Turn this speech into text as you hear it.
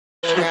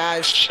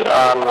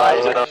শালা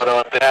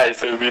ইজারাতে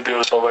আইছে ভিডিও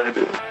সবাই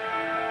দে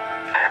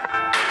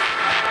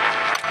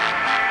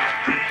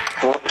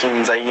ফুকিং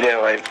যাইরে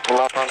ভাই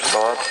পোলাপান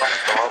সব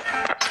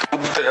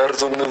দেওয়ার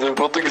জন্য যে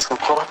কত কিছু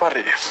করা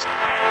পারে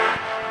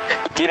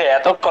কি রে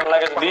এতক্ষণ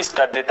লাগে যদি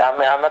স্টার্ট দিতে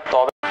আমার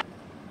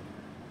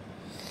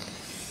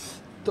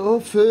तो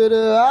फिर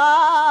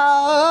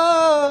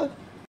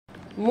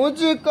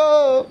मुझको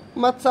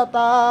मत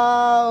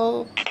सताओ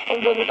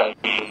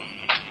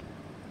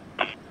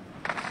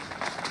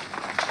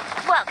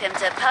Welcome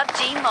to PUBG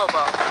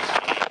Mobile.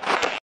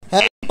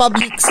 Hey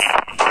publics.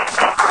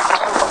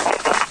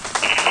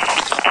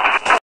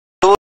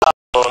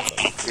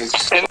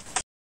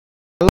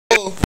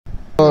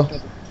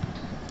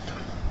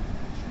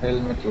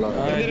 Helmet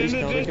लगा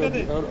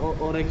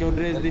ওরে কেউ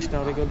ড্রেস দিস না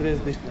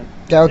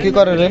क्या की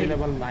कर रहे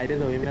বল বাইরে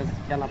যাও এমনি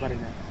খেলা পারি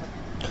না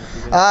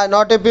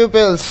not a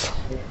pupils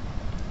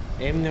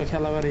এমনিও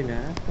খেলা পারি না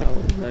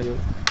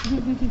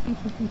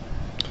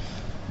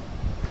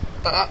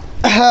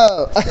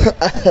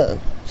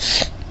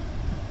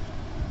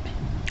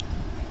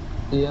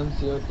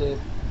टीएमसीओ के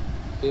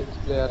 5th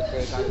प्लेयर के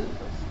गाड़ी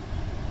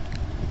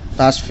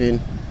ताशफिन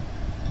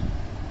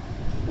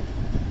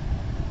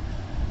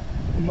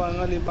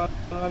বাঙালি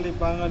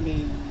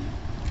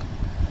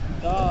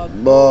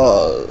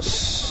बस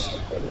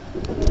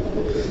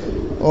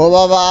ও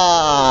বাবা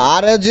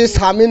আরে জি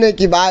স্বামী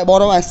নাকি ভাই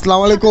বড় ভাই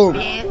আসসালামু আলাইকুম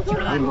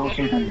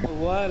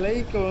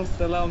ওয়ালাইকুম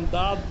আসসালাম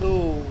দাদু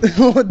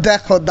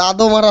দেখো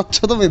দাদু মারাচ্ছ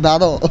তুমি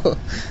দাদু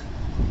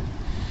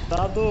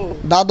দাদু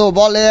দাদু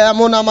বলে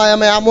এমন আমায়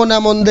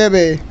এমন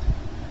দেবে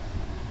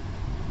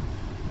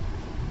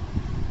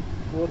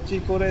বলছি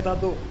করে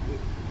দাদু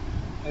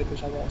এই তো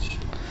শাবাশ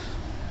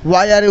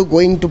why are you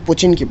going to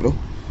Pochinki bro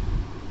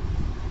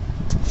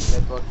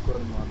network को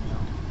मारना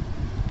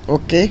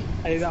okay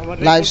এই যে আমার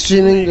লাইভ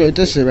স্ট্রিমিং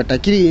হইতেছে বেটা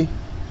কি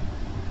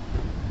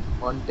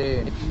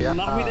कंटेंट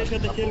নামিদের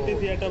সাথে খেলতে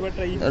দি এটা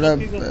বেটা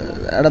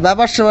এটা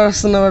ব্যাপার সেবার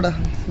আছে না বেটা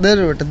দের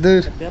বেটা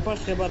দের ব্যাপার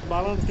সেবার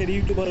বাংলাদেশের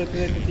ইউটিউবার হতে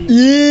দেখি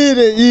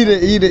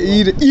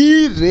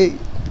রে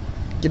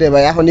কি রে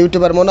ভাই এখন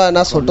ইউটিউবার মনে হয়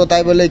না ছোট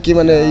তাই বলে কি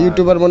মানে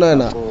ইউটিউবার মনে হয়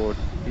না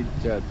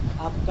इज्जत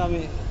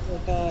আপকামে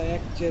ওটা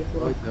এক চেয়ার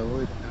করে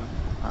ওই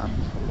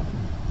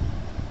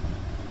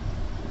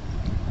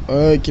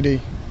ওই কি রে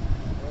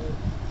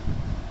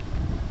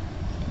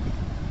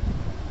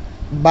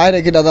বাইরে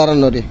কি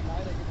দাঁড়ানো রে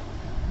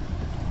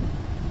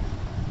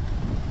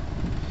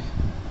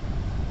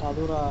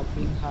দাদুরা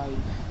পিং খাই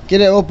কি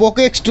রে ও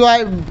পোকো X2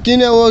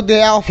 কিনে ও দে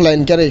অফলাইন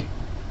কে রে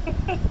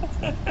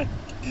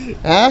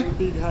হ্যাঁ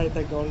পিং খাই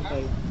থাকে অল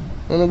টাইম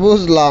মানে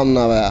বুঝলাম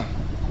না ভাইয়া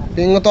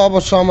পিং তো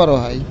অবশ্য আমারও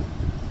হয়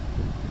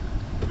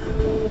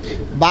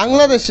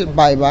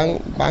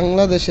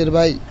বাংলাদেশের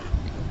ভাই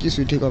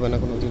কিছুই ঠিক হবে না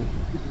কোনোদিন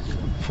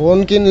ফোন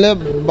কিনলে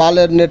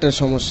বালের নেটের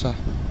সমস্যা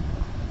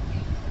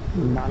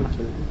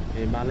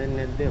বালের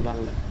নেট দিয়ে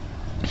ভালো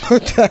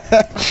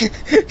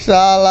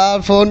শালা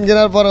ফোন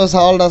কেনার পরেও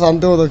সাওয়ালটা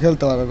শান্তি মতো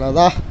খেলতে পারে না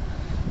দা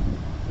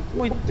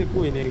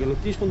কই নিয়ে গেল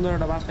কি সুন্দর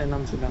একটা বাসায়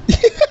নামছিল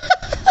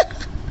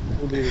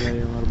ওদের ভাই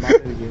আমার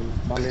বালের গেম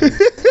বালের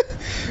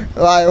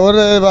ভাই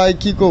ওরে ভাই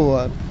কি করব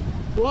আর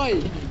ওই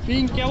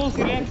পিং কেমন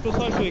সিরিয়াস তো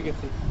 6 হয়ে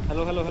গেছে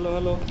হ্যালো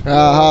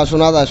হ্যাঁ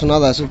শোনা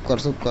যায় চুপ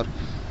কর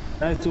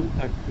তাই চুপ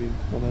থাক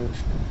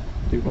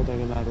তুই কথা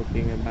বলে আরো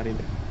পিং এর বাড়ি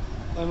দে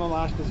ওই মামা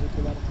আসতেছে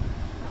তোমার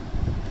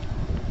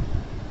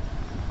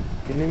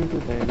এনিমি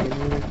কোথায়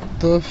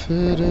তো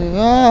ফির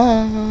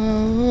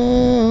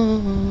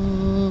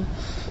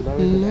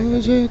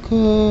মুঝে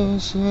কো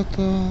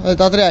সতা এই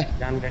তাড়াতাড়ি আয়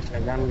গান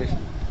গাইছ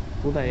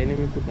কোথায়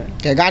এনিমি কোথায়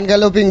কে গান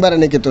গাইলেও পিং বাড়ে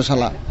নাকি তো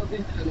শালা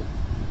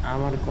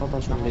আমার কথা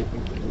শুনলে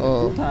ও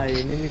কোথায়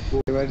এনিমি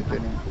বাড়িতে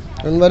নেই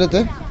কোন বাড়িতে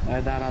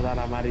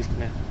দাঁড়া মারিস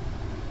না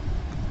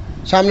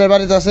সামনের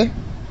বাড়িতে আছে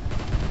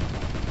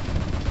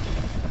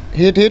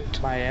হিট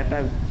ভাই এটা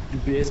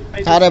বেস্ট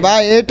আরে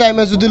ভাই এই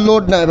টাইমে যদি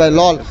লোড নাই ভাই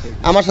লল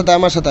আমার সাথে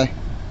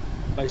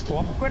ভাই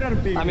স্টপ করার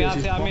পিং আমি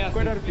আছি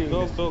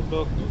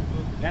রোক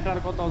এটার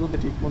কথা যদি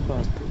ঠিকমতো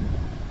আসতো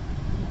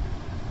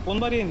কোন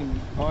বাড়ি এনিমি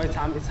ওই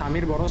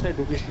সামির বড় সাইড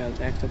ঢুকিস না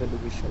একসাথে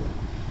ঢুকিস সবাই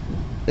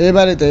এই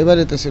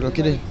বাড়িতে ছিল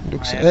কি রে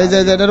ঢুকছে এই যে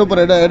এটার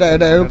উপরে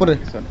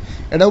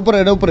এটা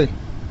উপরে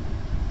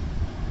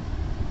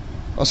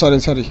ও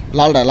সরি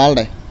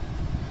লালডায়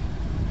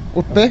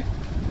উঠবে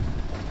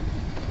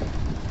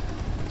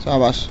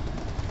শাবাশ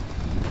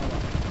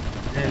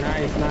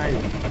নাইস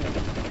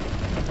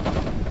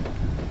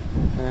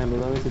হ্যাঁ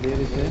লোদাবেসে দিয়ে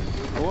দিচ্ছে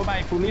ও ভাই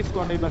পুলিশ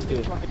কোয়ার্টার পাশে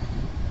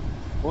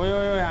ওই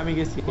আমি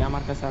গেছি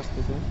আমার কাছে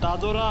আসতেছে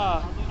দাদুরা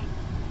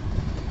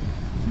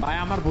ভাই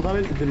আমার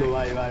বোধাবেসে দিল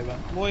ভাই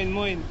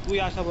মইন তুই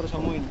আশা ভরসা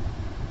মইন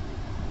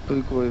তুই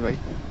কই ভাই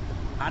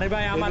আরে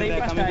ভাই আমার এই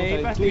পাশটা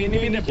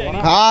এনিমি নে পড়া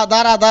হ্যাঁ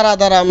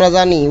দাঁড়া আমরা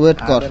জানি ওয়েট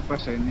কর আর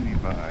পাশে এনিমি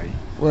ভাই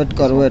ওয়েট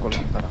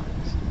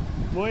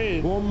মইন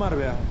বোম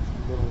মারবে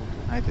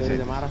আইতেছে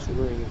এই মারা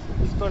শুরু হয়ে গেছে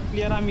স্কট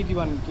প্লেয়ার আমি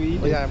দিবান তুই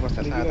ওই আয়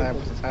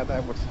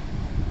পড়ছে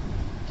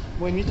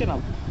মইন নিচে নাম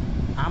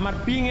আমার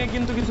পিং এ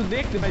কিন্তু কিছু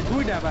দেখতে ভাই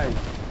দুইটা ভাই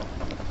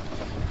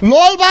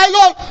লোল ভাই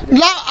লোল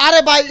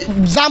আরে ভাই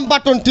জাম্প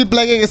বাটন টিপ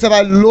লেগে গেছে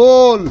ভাই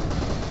লোল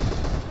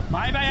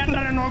ভাই ভাই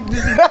এন্ডারে নক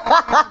দিছি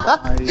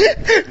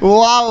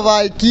ওয়াও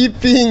ভাই কি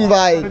পিং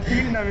ভাই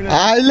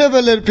হাই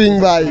লেভেলের পিং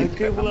ভাই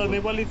কে বলা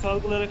নেপালি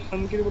সালগুলারে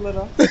খানকির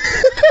বলারা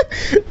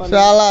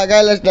শালা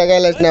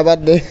গাইলাস না বাদ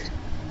দে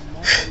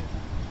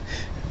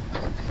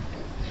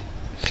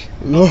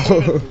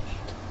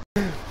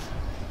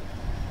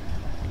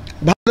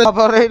ভাবে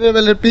আবার এই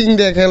লেভেলের পিং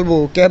দিয়ে খেলবো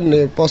কেমনে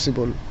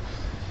পসিবল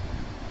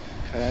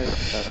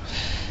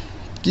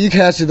কি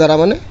খেয়াছি তারা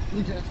মানে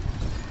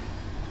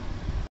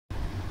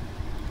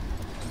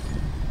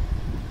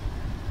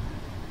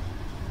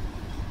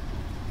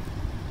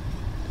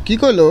কি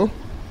কইলো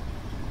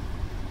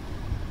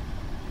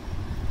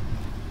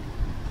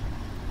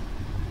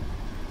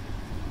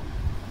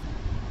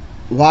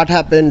what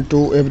happened to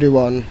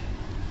everyone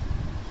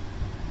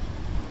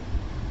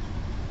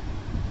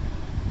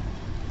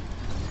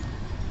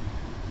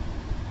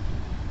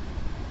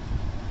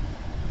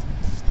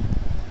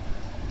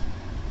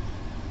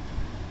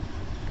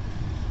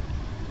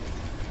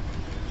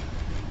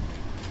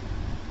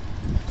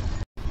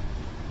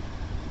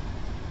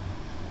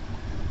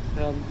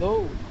hello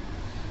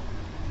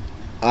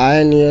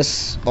yes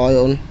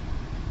on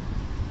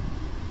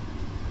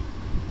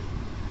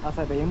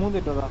আচ্ছা এটা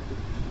এমোজিটা রাখো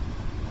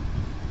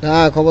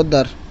হ্যাঁ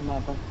খবরদার না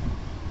তা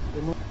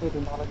এমোজিটা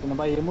না রাখো না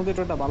ভাই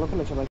এমোজিটা ভালো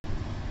খেলেছে ভাই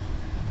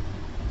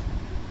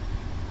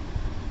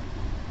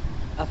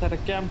আচ্ছা এটা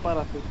ক্যাম্পার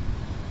আছে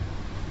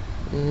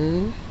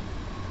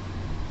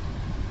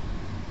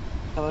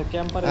তাহলে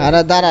ক্যাম্পার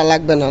আরে দাঁড়া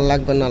লাগবে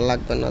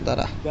না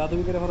দাঁড়া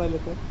বেয়াদবি করে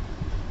ফেলাইলে তো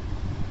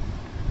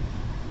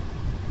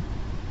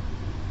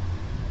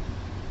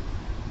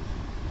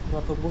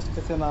ওরা তো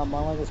বুঝতেছে না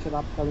বাংলাদেশের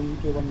আপকামিং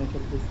ইউটিউবার নিয়ে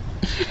খেলতেছে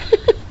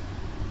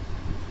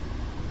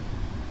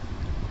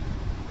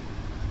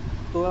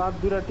তোর আর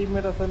দুটা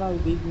টিমমেট আছে না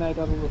বিগ নাইট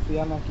আর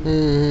সিয়া নাকি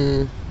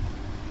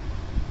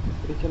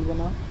খেলবে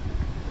না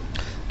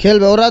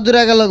খেলবে ওরা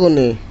দূরে গেল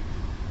কোনে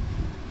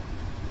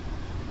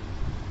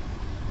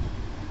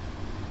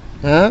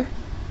হ্যাঁ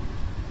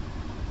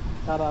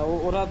তারা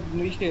ওরা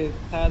ইসে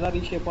ছায়াদার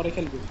ইসে পরে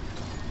খেলবে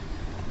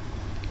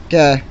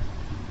কে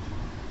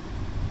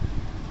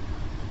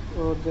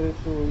ওদের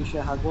একটু ইসে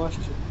হাগু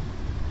আসছে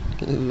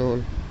লোল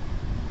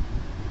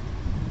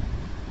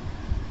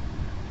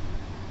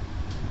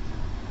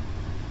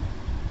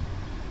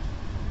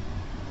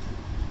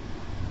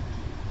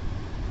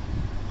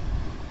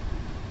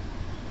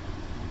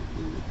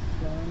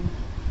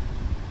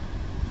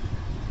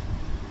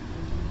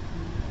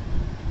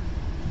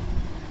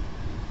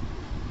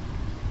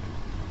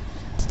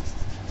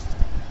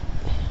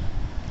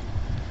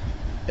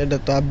এটা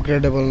তো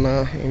আপগ্রেডেবল না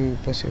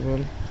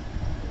ইম্পসিবল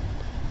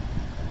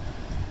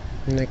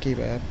নাকি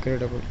ভাই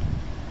আপগ্রেডেবল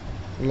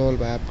লোল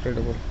ভাই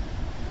আপগ্রেডেবল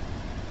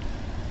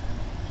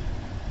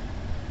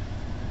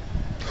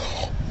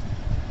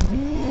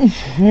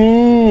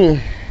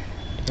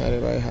আরে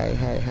ভাই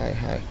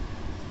হাই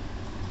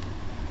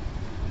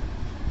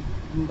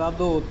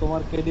দাদু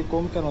তোমার কেডি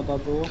কম কেন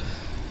দাদু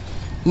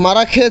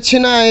মারা খেয়েছি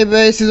না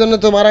এই সিজনে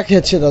তো মারা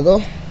খেয়েছি দাদু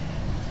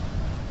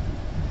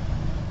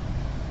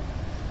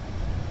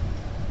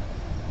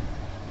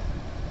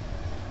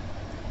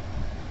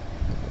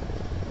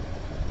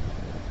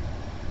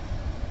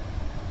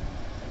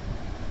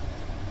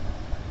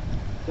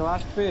কেউ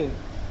আসবে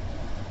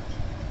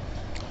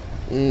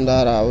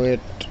দাঁড়া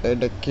ওয়েট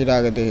এটা কি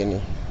আগে দেখিনি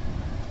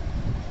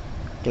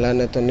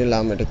ক্ল্যানে তো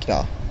নিলাম এটা কি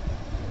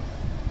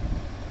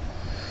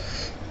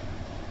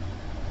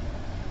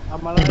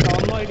আমার একটা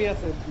অন্য আইডি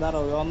আছে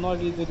দাঁড়াও অন্য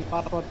আইডি যদি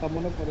পাসওয়ার্ডটা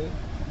মনে পড়ে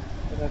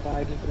এটা একটা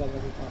আইডি খোলা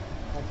যাবে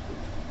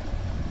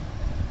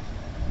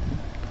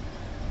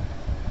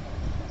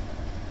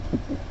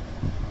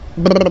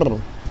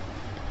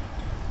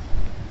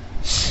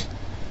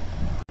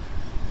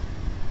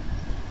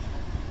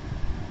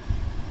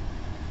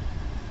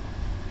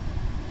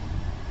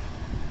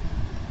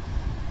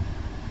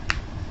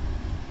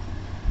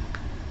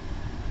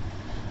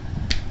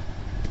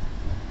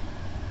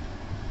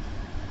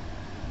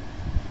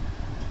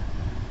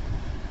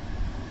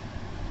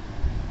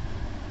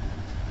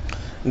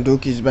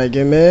ঢুকিস ভাই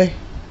গেমে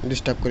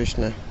ডিস্টার্ব করিস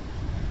না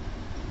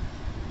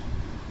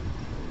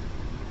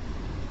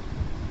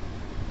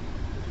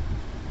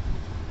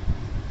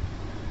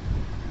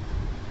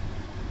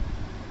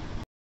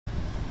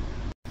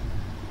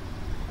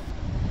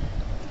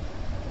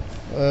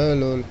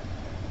লোল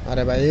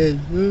আরে ভাই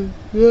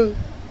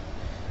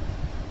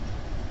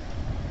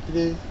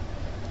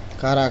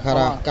খারা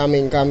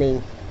কামিং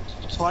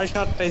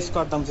 6-7টা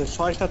স্কোয়াড নামছে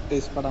 6-7টা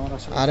স্কোয়াড আমার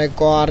আসলে আরে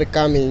কর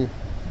কামিং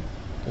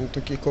কিন্তু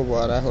কি করবো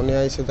আর এখনই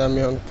আইসে তো আমি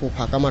এখন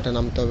ফাঁকা মাঠে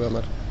নামতে হবে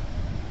আমার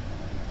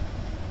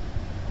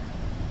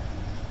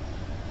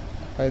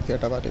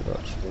এটা বাড়ি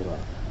কর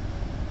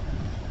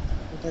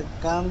এটা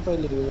গান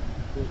পাইলে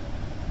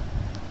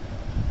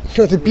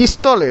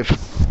পিস্তলের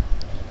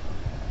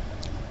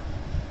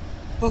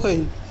ওই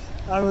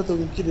আমি তো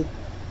কি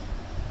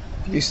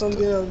পিস্তল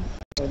দিয়ে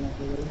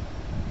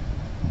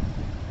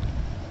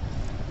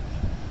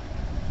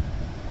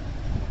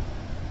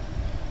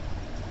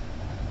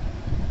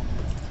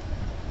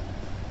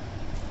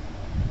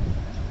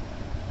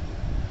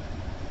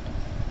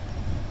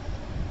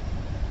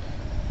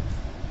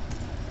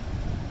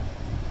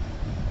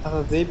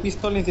আচ্ছা যে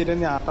পিস্তল নিয়েছে এটা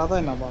নিয়ে আটা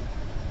যায় না বাপ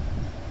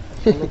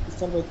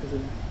পিস্তল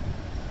পাইতেছিল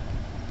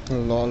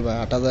লল ভাই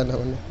আটা যায় না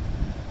মানে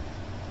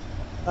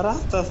আর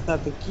আস্তে আস্তে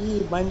আস্তে কি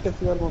মাইন্ড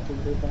ক্যাপচার মতো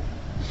এটা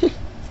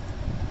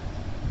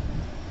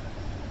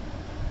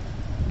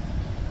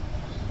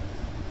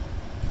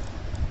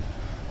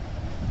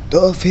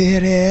तो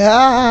फिर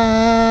आओ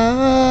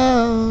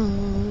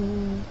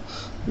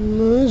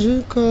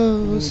मुझको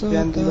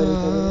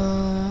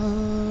सताओ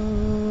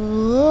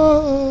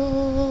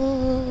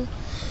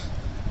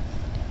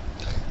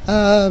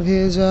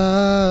अभी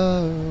जाओ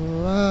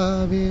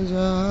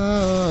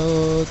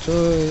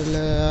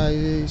চলে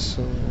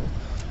আইসো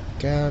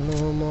কেন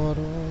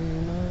মরই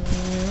না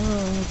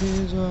अभी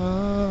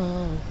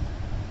যাও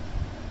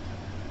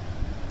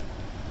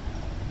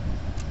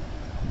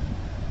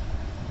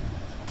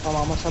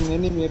আমার সামনে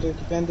এনিমি এটা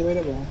কি প্যান দিয়ে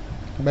বেরোবো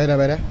বাইরে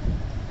বাইরে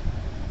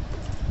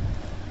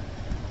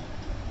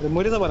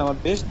মরে যাবো না আমার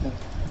বেস্ট না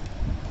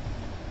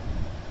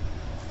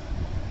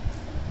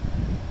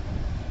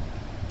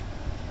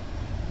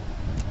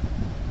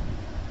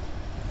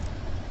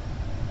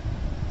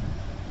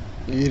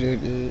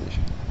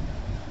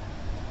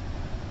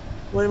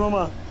ওই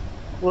মামা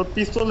ওর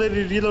পিস্তলের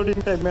রিলোডিং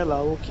টাইম মেলা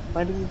ও কি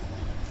মাইন্ড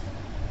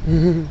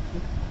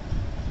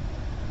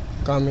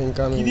কামিং কি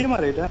কামিং দিয়ে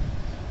মারে এটা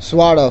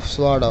sword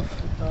off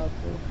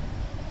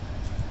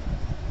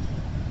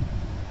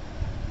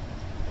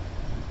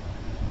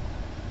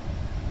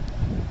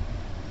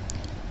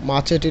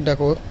মাছেটি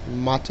দেখো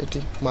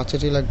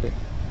মাছেটি লাগবে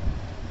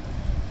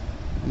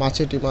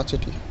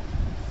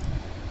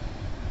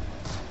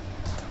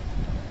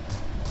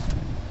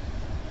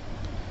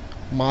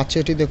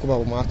মাছেটি দেখো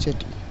বাবু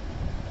মাছেটি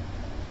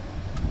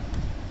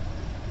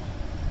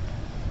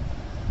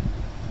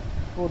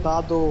ও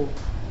দাদু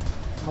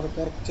আমার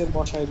ক্যারেক্টার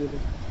বসাই দিল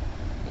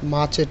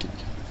মাছেটি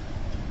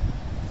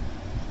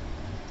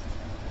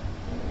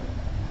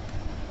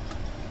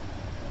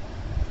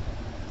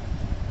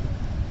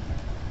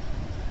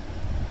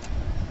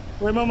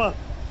ওই মামা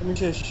আমি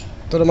শেষ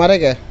তোর মারে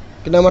কে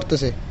কিনা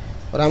মারতেছে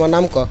ওরা আমার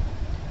নাম ক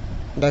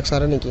দেখ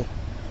সারে নাকি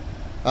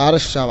আর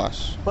শাবাশ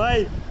ভাই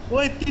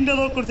ওই তিনটা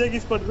লোক করছে এক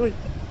স্পট ওই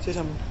শেষ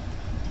আমি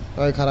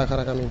ওই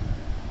খারা কামিং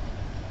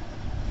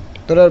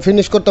তোরা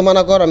ফিনিশ করতে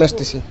মানা কর আমি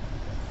আসতেছি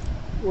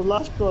ও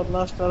লাস্ট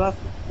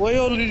ওই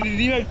অলরেডি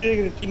রিভাইভ দিয়ে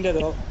গেছে তিনটা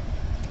দাও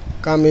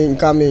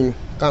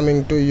coming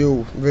to you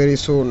very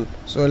soon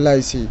চলে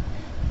আইসি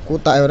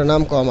কোথায় ওর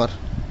নাম ক আমার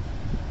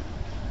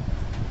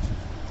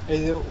এই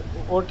যে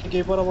ওর ঠিক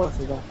এই বরাবর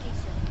আছে দা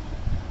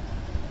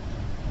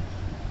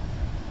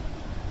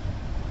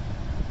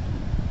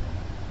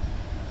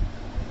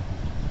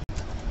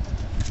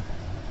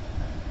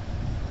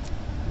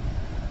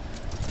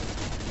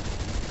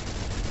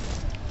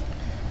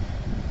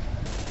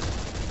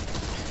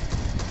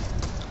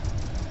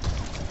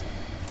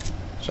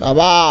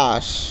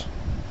শাবাশ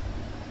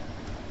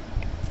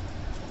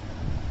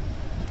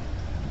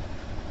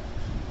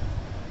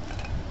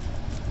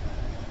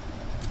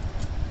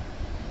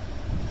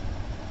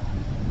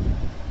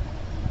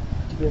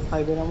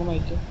ফাইভের এমন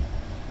হয়েছে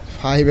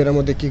ফাইভের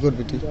মধ্যে কি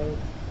করবি তুই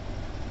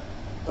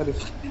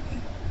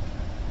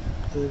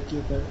কি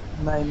করে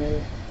নাইনের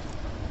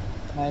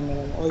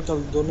ওই চল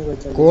দোনো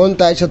কোন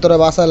তাইছে তোরা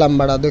বাঁচালাম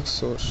বাড়া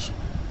দেখছোস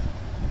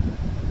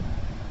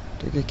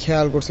তুই কি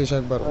খেয়াল করছিস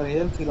একবার আর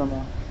হেলথ ছিল না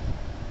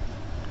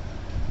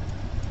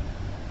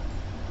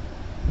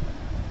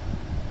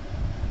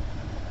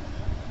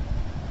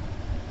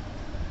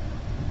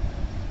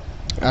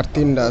আর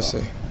তিনটা আছে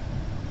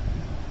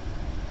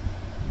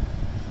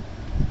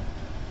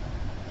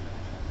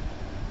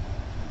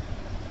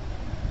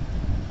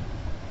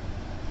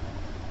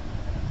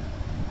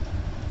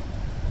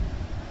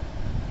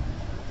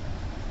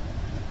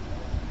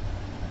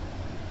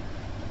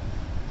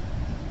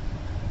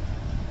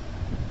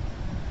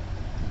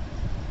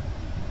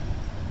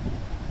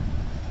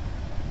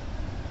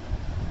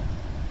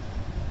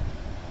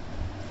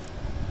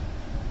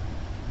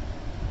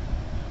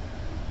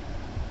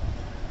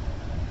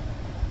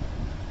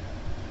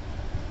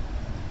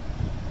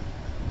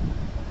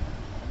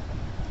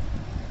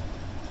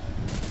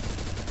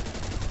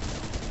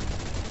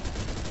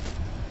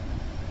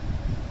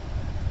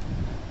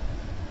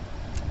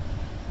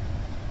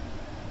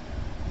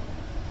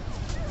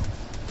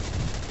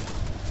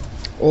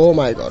Oh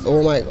my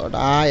god,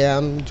 I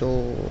am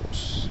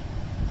Josh.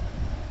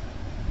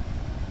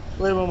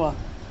 ওই মামা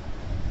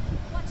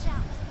Watch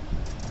out.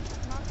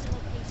 Mark the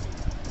location.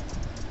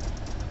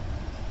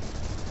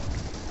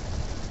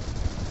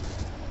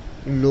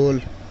 LOL.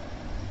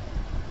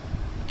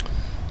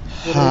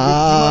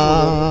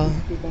 हाँ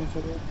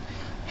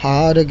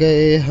हार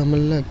गए हम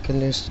लेकिन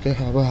इसके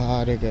अब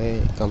हार गए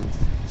कम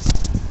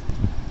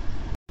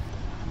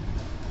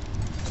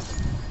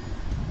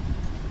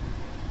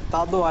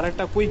দাদু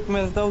আরেকটা কুইক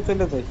ম্যাচ দাও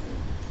চলে যাই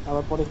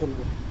আবার পরে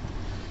খেলবো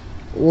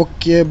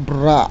ओके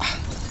ब्रा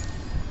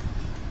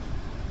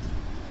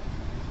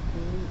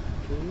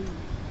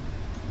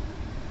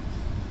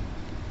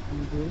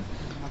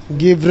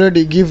give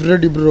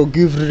ready bro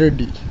give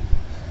ready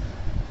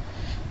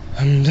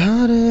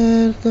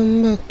अंधारे कम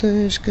वक्त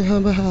इश्क है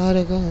बहार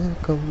का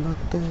कम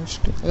वक्त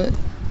इश्क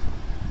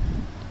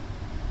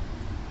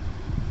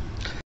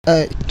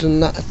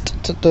इतना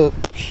तो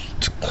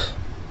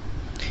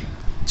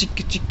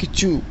चिक चिक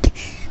चू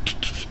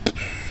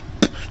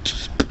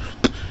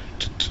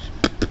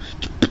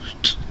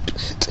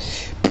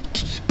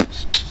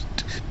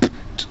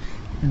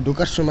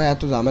ঢোকার সময়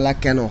এত ঝামেলা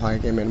কেন হয়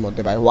গেমের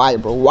মধ্যে ভাই Y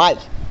bro Y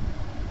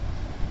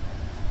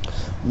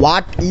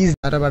what is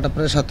আরে বেটা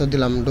প্রেসার তো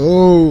দিলাম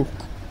ঢোক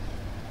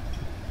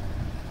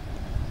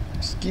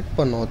स्किप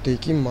पनौती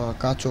की माँ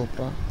का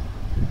चोपड़ा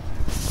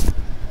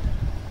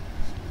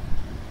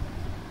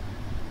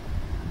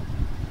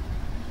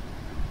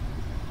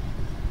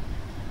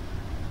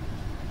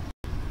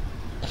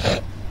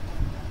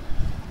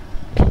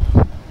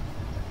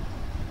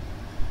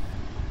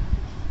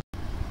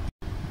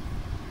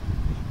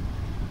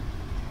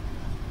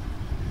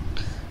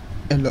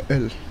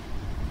LOL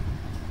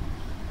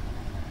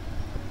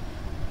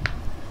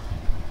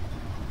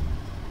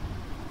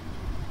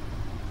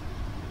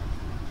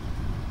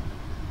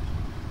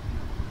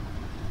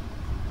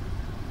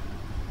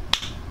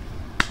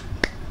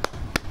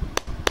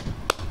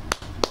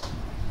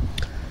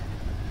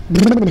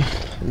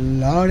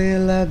लौड़े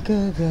लग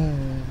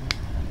गए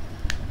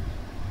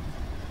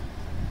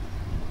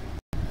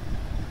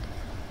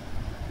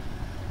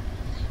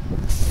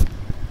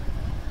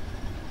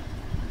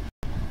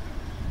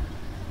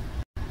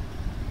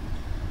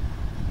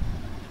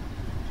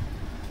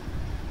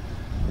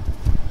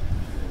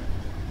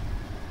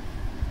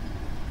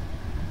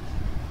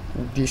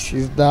This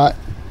is the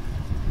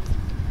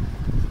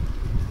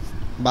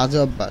বাজে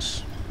অভ্যাস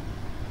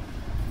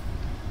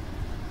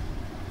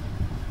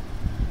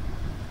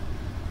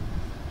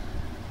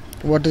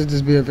What is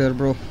this behavior,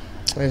 bro?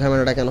 এই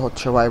ঝামেলাটা কেন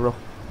হচ্ছে ভাই bro?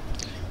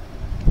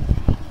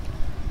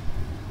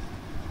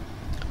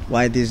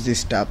 Why this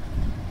stuff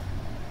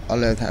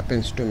always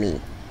happens to me?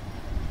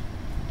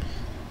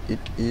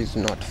 It is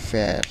not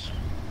fair.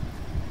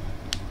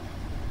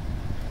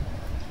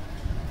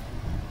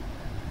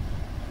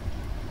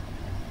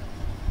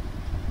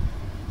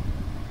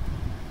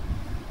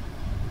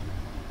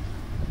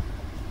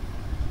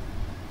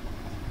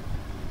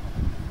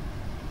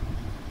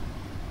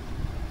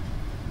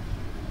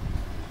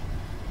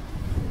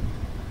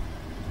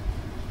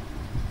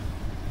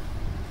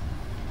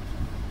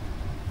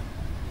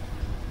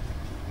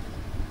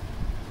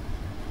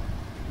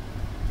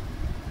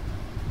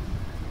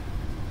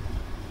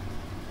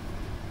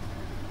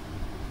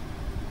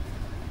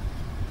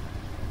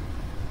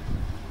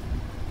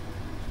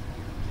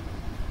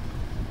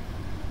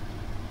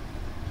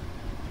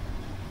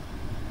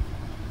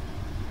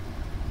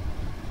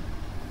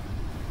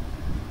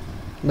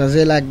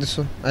 Baze like this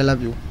one. I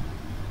love you.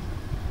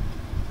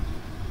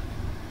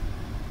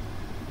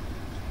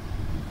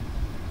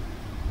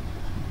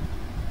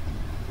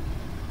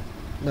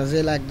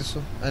 Baze like this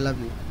one. I love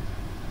you.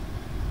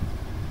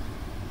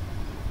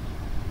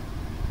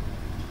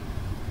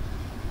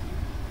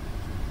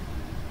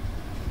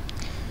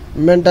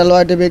 Mental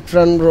white big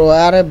friend bro.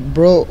 अरे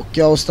bro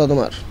क्या अवस्था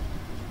तुम्हार?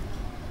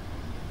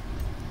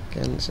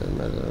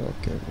 Cancel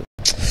okay.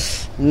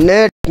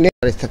 Net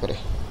इस्तेमाल करे.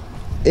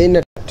 ए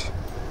net.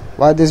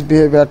 Why this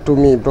behavior to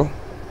me, bro?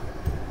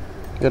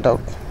 Get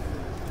out.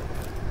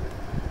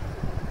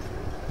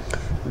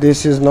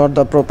 This is not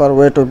the proper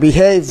way to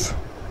behave.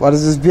 What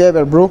is this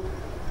behavior, bro?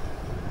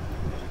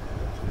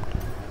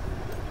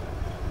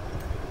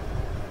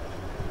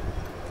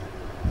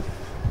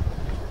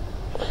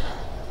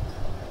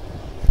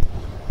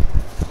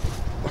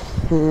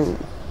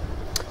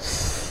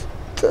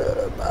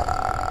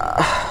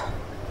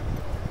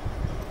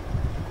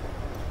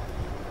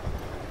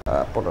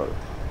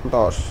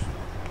 Dos.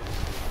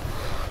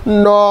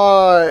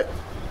 9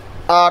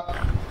 8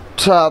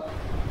 7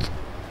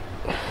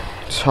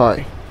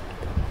 6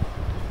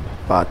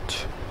 5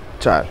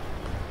 4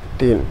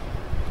 3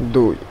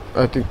 2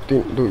 3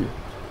 2 1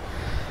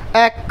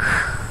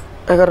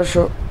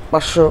 1100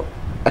 500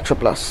 100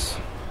 plus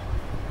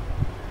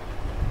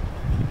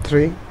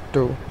 3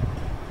 2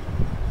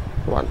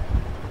 1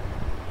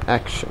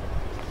 action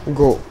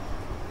go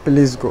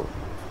please go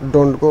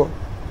don't go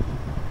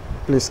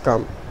please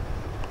come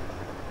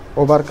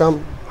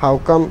overcome how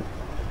come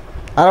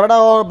अरे बेटा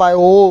और भाई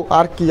O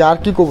R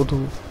की को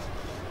बताऊं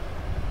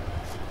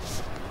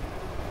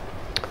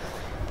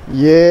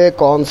ये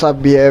कौन सा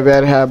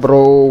बिहेवियर है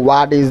bro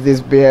what is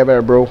this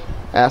behaviour bro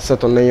ऐसा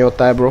तो नहीं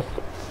होता है ब्रो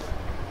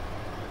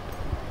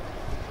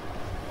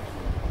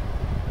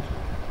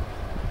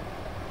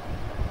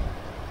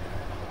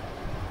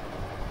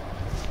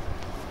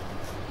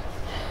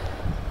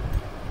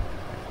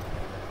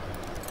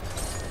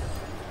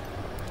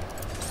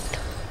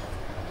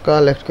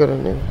कलेक्ट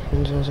करने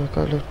जो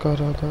कलेक्ट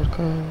कर आधार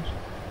card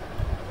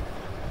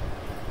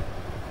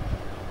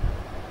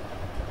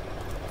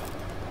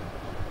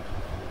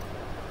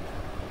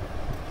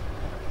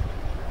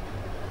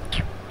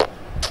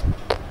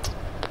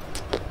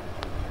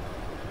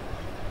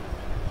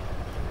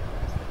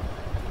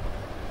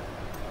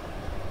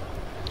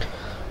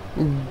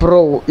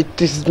Bro, it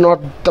is not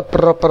the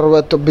proper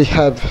way to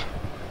behave.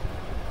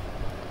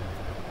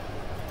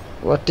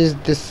 What is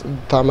this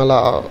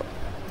dhamala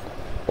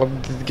of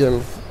this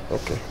game?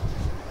 Okay,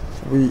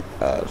 we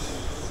are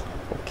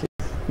okay.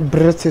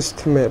 British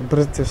में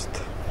British.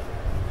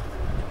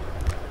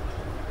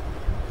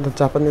 The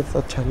Japanese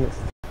or Chinese.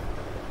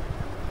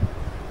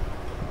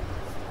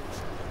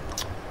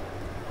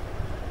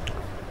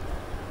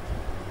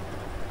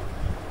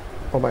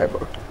 Oh my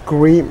god,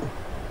 cream.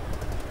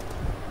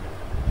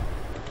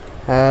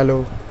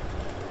 Hello.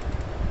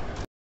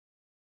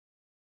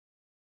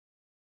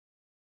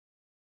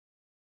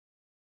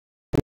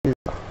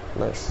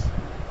 Nice.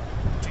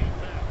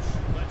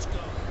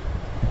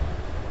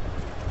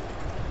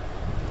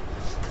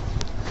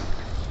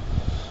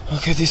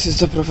 Okay, this is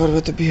the proper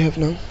way to behave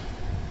now.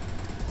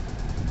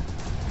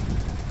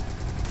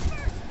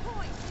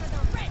 Point for the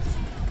red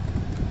team.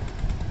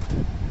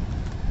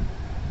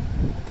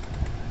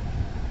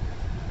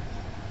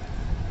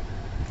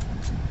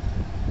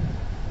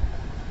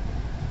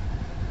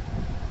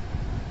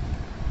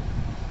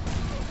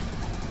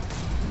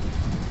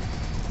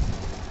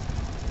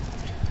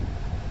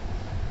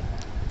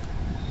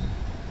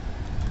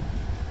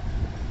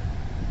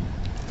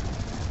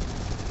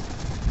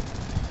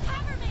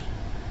 Cover me.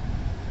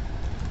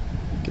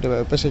 किरे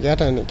भाई ऊपर से क्या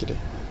हटाने किरे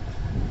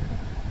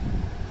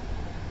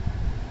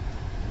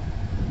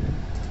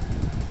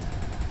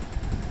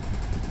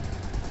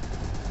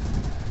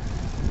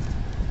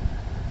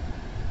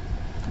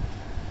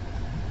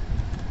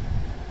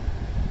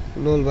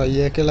लोल भाई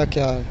ये अकेला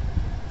क्या है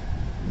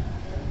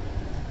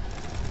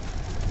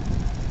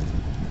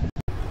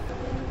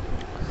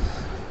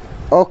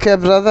Okay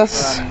brothers.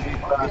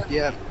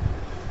 Here.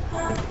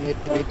 Meet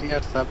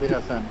here Sabir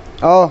Hasan.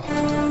 Oh,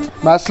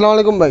 আসসালামু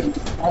আলাইকুম ভাই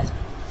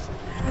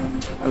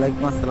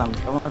ওয়ালাইকুম আসসালাম,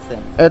 কেমন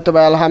আছেন? এই তো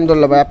ভাই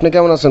আলহামদুলিল্লাহ ভাই আপনি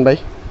কেমন আছেন ভাই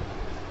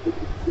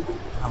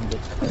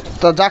আলহামদুলিল্লাহ।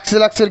 তো জাক্সি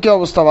লাক্সির কি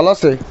অবস্থা ভালো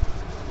আছে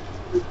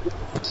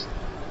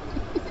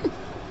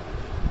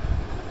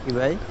কি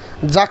ভাই?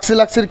 জাক্সি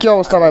লাক্সির কি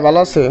অবস্থা ভাই ভালো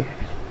আছে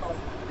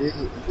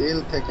দিল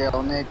থেকে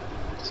অনেক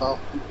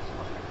সফট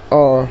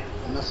ও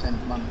ইনোসেন্ট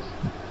মানুষ।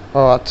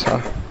 ও আচ্ছা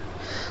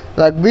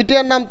লাইক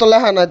বিটিআর নাম তো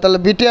লেখা নাই তাহলে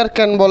বিটিআর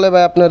কেন বলে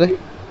ভাই আপনারে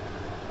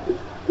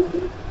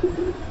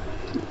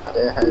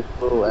আরে হাই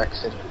প্রো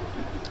অ্যাকশন।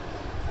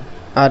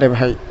 আরে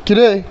ভাই কি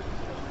রে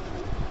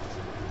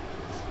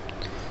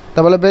তা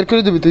বলে বের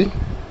করে দিবি তুই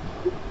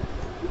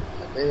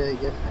এই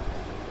গেছে।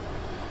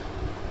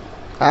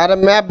 আরে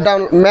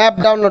ম্যাপ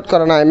ডাউনলোড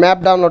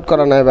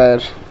করা নাই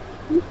ভাইয়ের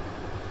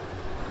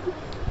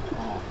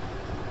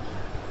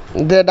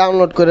দে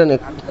ডাউনলোড করে নে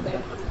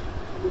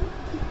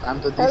আমি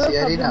তো দিছি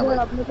আরই না ভাই।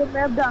 আপনাদের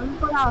ম্যাপ ডাউনলোড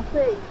করা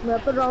আছে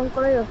ম্যাপ তো ডাউনলোড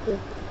করাই আছে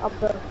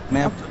আপনার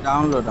ম্যাপ তো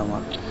ডাউনলোড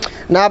আমার।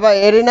 না ভাই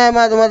এরিনায়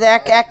মাঝে মাঝে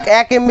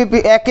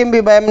এক এমবি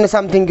বা এমনি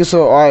সামথিং কিছু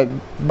হয়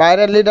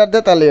বাইরের লিডার দে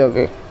তাহলে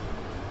হবে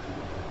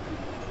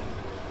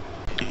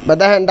বা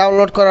দেখেন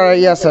ডাউনলোড করার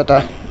ই আছে এটা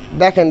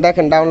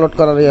দেখেন ডাউনলোড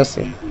করার ই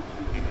আছে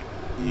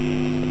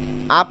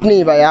আপনি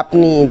ভাই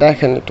আপনি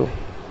দেখেন একটু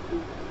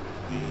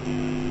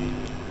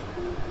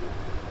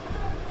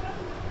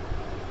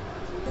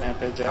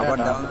ম্যাপে যা আবার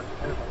ডাউনলোড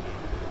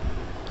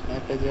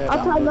ম্যাপে যা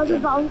আচ্ছা আপনাদের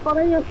ডাউন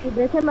করাই আছে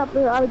দেখেন আপনি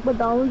আরেকবার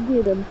ডাউনলোড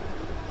দিয়ে দেন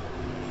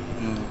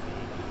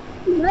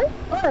ভাই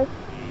ওই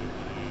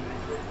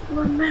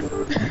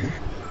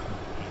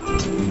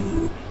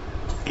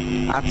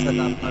আচ্ছা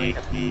আপনার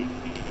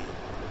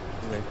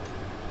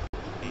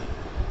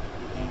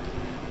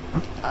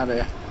আরে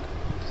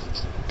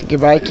কি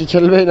ভাই কি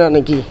খেলবে না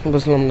নাকি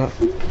বুঝলাম না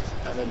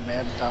আরে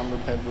ম্যাপ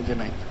ডাউনলোড হয় বুঝে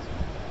নাই।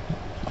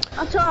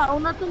 আচ্ছা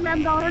ওনার তো ম্যাপ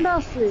ডাউনলোড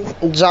আছে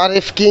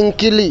জারিফ কিং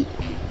কিলি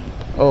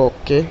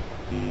ওকে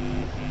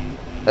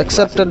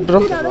অ্যাকসেপ্টেড ব্রো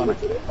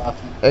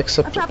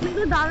অ্যাকসেপ্ট আচ্ছা আপনি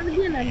তো ডাউনলোড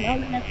দিয়ে নেন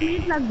তাহলে 1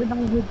 মিনিট লাগবে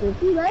ডাউনলোড হতে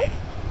কি ভাই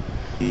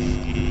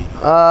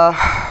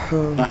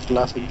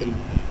লাস্ট দিন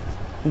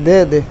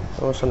দে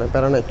সমস্যা নাই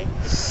প্যারা নাই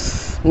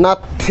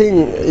নাথিং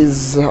ইজ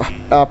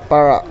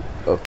প্যারা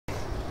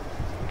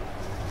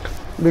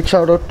big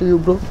shout out to you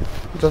bro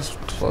just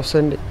for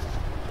sending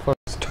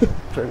first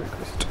friend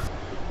request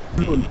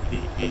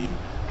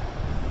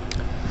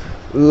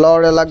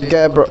Lord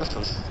লাগে bro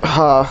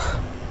হ্যাঁ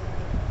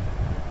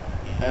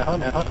এখন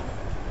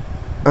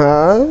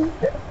হ্যাঁ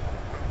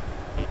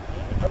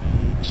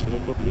শুরু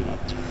করবি না।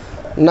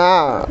 না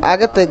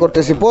আগে থেকে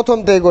করতেছি প্রথম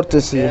থেকে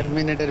করতেছি 1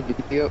 মিনিটের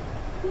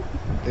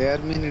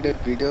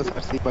ভিডিও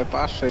সার্চি পাই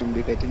 500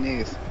 এমবি কেটে নিয়ে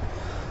গেছে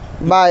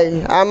ভাই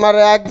আমার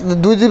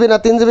 2 জিবি না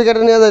 3 জিবি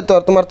কেটে নিয়ে যাই তো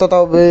তোমার তো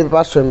তাও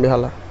 500 এমবি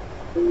হালা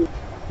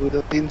তুই তো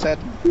 3-4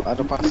 আর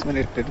 5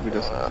 মিনিটের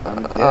ভিডিও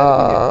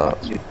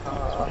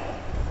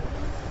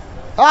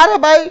আরে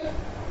ভাই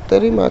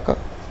তেরি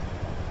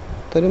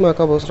মা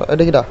কা বস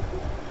এটা কিটা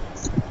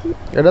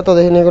এটা তো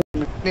দেখিনি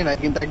না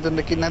কিন্তু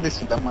একজনকে কিনা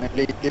দিছিলাম মানে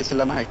লিখ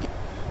দিয়েছিলাম হাকি।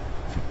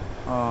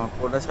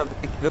 ওটার সাথে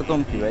কিরকম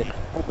কি ভাই?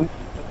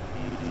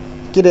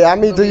 কিরে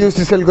আমি তো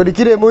ইউসি সেল করি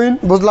কিরে মুইন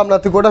বুঝলাম না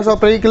তুই কোটা সব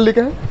প্রেই কিল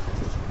লিখে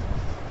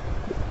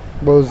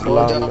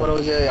বুঝলাম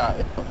ওই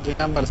যে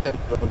নাম্বার সেভ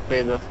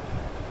পেজ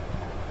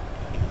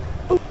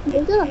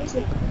বলতে পারছি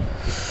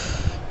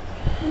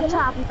আচ্ছা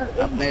আপনার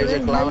আপনি এই যে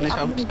ক্লাউনিশ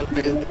অফিসিয়াল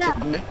পেজ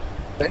দিচ্ছেন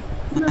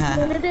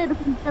এটা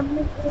এরকম আপনি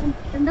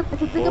ট্রেন্ডে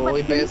কোথা থেকে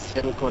ওই পেজ পাচ্ছেন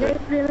সেল করে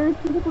ট্রেনের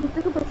থেকে কোথা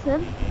থেকে পাচ্ছেন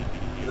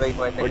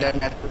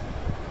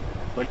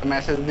ওইটা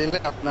মেসেজ দিলে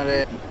আপনার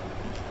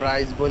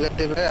প্রাইস বলে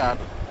দেবে আর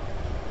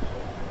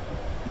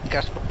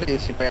ক্যাশ করলে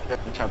এসি পাই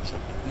আপনার সাথে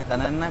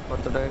জানেন না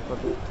কত টাকা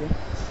কত হচ্ছে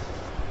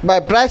ভাই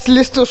প্রাইস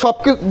লিস্ট তো সব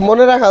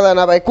মনে রাখা যায়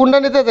না ভাই, কোনটা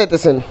নিতে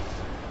চাইতেছেন?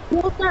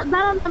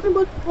 দাঁড়ান আমি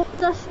বলছি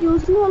 50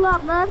 ইউসি হলো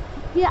আপনার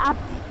কি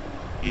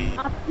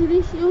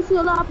 38 ইউসি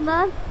হলো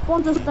আপনার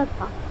 50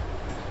 টাকা।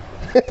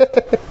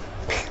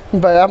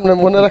 ভাই আপনি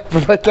মনে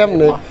রাখবেন ভাই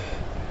কেমনে?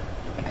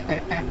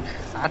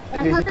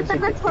 1000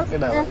 টাকা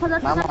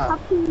 1000 টাকা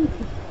ছাপছি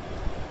ইউসি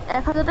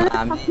 1000 টাকা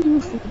ছাপছি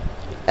ইউসি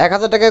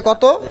 1000 টাকায়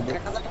কত?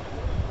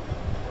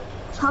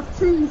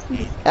 ছাপছি ইউসি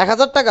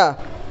 1000 টাকা?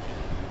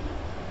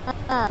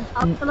 হ্যাঁ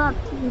 700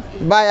 ইউসি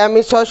ভাই আমি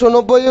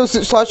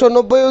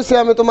 690 ইউসি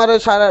আমি তোমার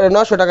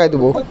 950 টাকায়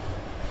দেবো।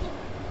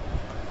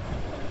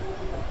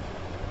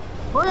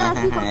 ওই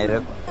আছে হ্যাঁ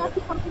এরকম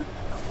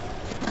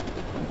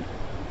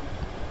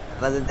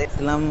আজ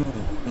দেখছিলাম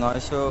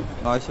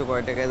 900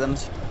 কয় টাকা যেন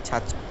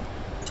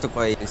 700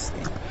 কয় ইউসি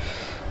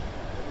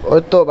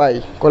ওই তো ভাই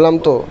কইলাম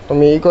তো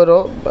তুমি ই করো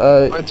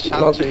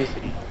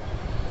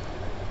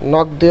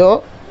নক দিও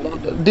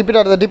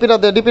ডিপিটা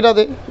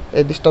দে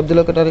এই ডিস্টার্ব দিল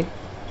কেটারে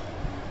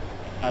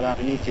আর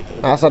আমি নিচে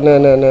আচ্ছা নে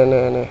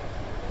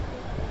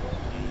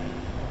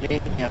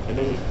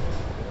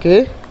কি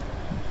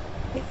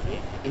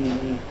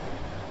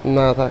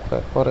না থাক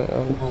পরে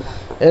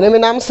এনিমি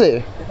নামছে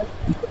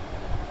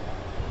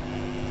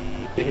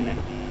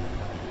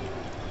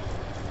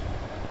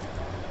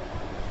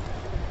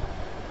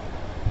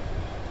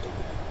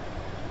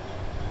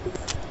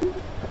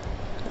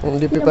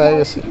ডিপি পাই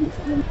গেছি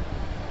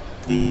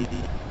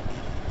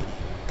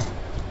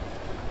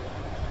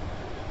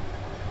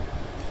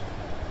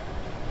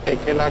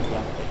একে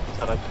লাগলাম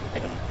সারা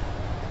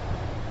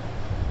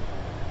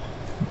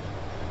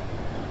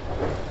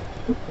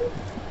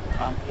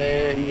आपने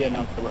ये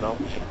नाम से बड़ा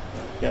ऑप्शन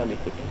क्या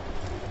लिखे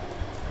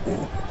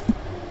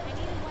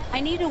I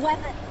need a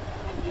weapon.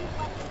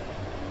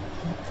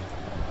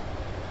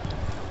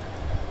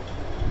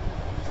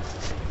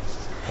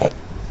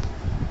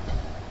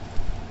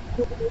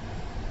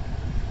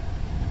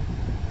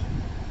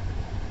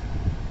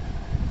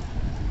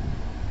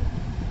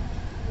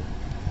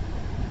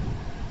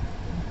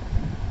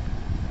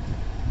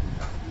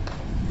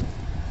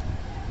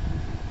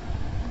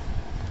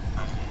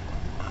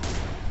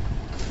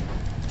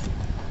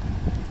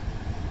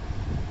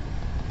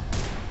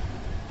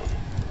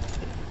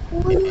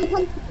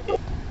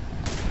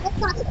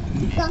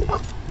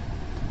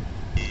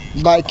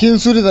 ভাই কিল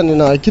চুরি জানি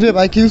না কি রে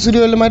ভাই, কিল চুরি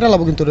হলে মাইরা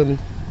লাভ কিন্তু রে আমি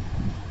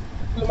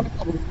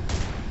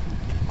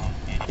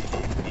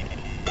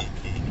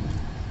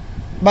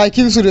ভাই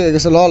কিল চুরি হয়ে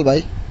গেছে লল ভাই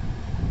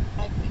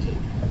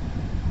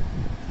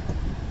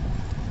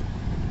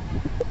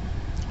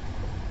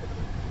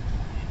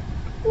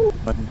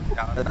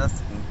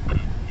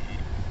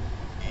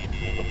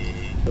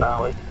ना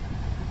भाई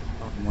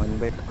মন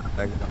ভাই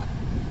একদম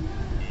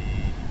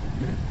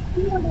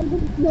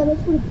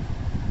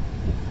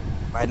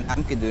ভাই নাম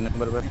কি 2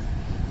 নম্বর ভাই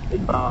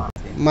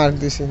মার্ক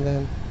দিছি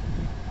দেখেন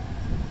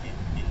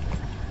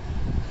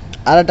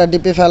আরেকটা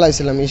ডিপি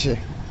ফেলাইছিলাম ইসে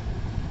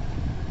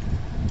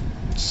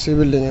সি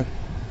বিল্ডিং এ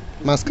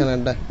মাঝখানে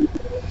আড্ডা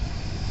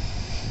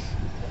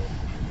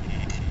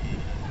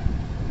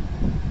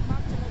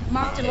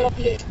Marked a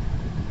location.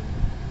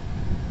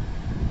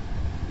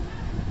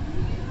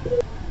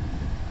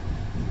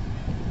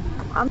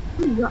 আমি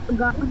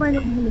গাড়ি বাইরে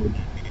ভুলে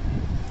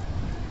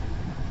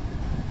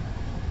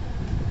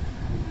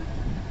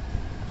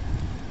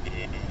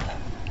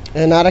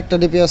এখানে আরেকটা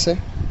ডিপি আছে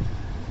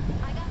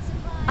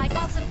I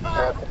got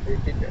supplies.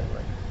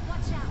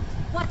 Watch out.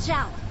 Watch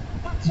out.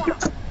 Watch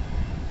out.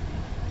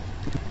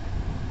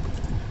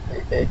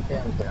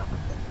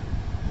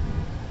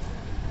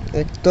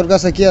 তোর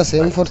কাছে কি আছে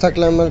M4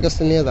 থাকলে আমার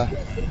কাছে নিয়ে যা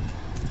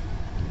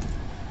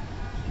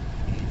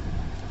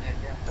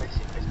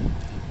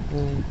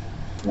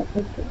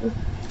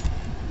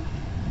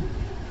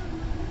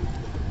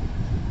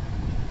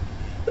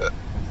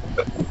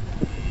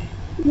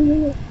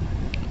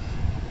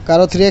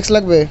কারো 3x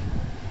লাগবে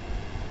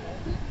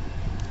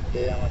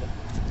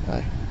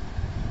আয়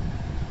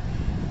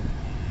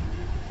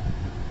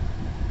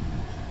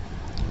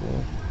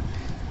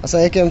আচ্ছা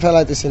একেম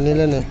ফেলাইতেছি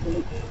নিলে নে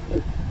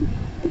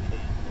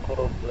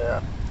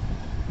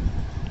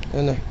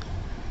এনে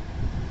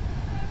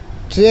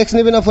 3x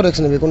নিবি না 4x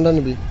নিবি কোনটা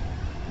নিবি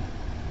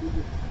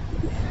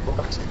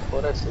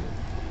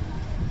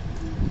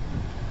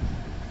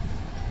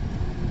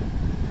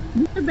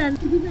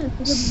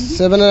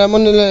 7 এর এমন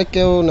নিলে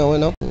কেউ না হয়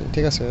না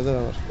ঠিক আছে হয়ে যাবে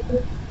আমার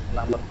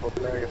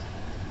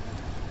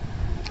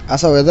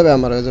আচ্ছা হয়ে যাবে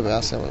আমার হয়ে যাবে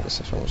আছে আমার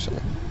কাছে সমস্যা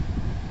নেই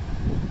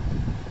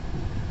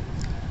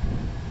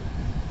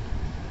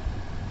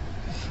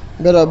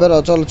বেরো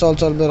চল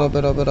বেরো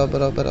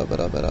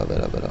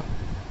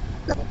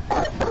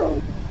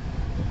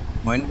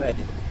মইন ভাই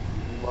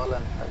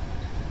বলেন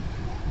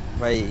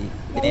ভাই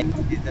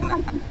নেক্সট সিজন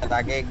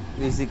আগে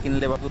ইউসি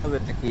কিনলে ভালো হবে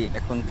নাকি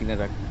এখন কিনে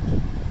রাখ?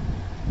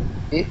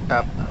 কি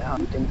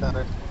এখন চিন্তা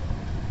করে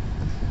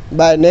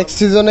ভাই নেক্সট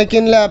সিজনে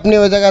কিনলে আপনি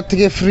ওই জায়গা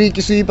থেকে ফ্রি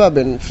কিছুই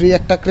পাবেন, ফ্রি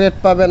একটা ক্রেট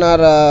পাবেন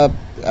আর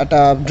একটা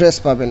ড্রেস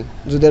পাবেন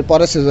যদি এর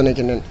পরের সিজনে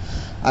কিনেন।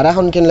 আর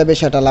এখন কিনলে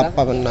বেশি একটা লাভ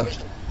পাবেন না।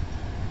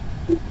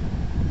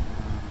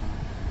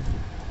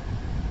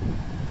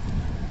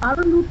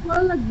 আরো লুট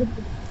করা লাগবে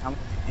তো।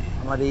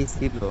 আমার এই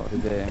ছিল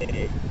যে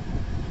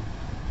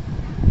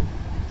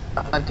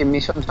আপনার কি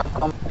মিশন সব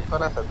কমপ্লিট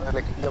করা আছে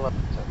তাহলে কিনতে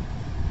পারছেন।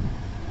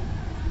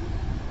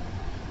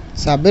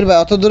 সাব্বির ভাই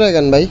অত দূরে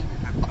গেন ভাই।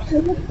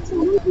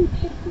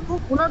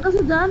 ওনার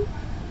কাছে যান।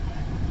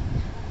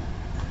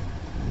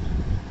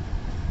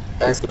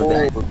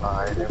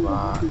 ভাই রে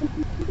ভাই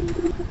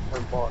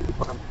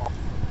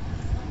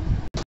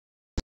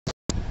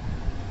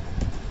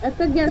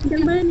একটা গ্যাস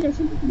ক্যামেরা নিয়ে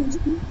এসে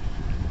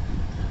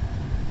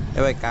এ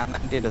ভাই কার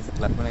নামটি এটা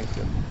লাগবে না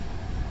একটু?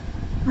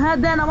 হ্যাঁ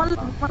দেন, আমার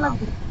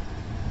লাগবে।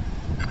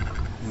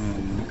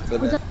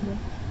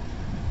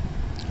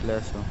 চলে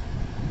আসো।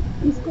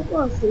 স্কোপও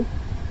আছে।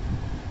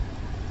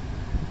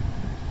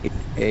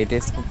 এইটা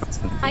স্কোপ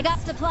আছে। I got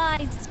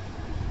supplies.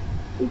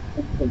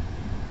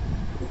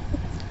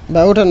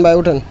 ভাই উঠেন ভাই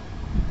উঠেন।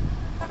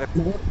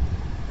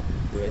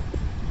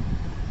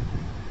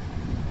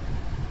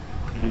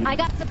 I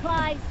got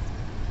supplies.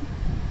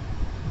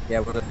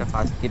 এবার একটা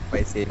ফার্স্ট কিট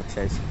পাইছি এই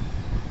শেষ।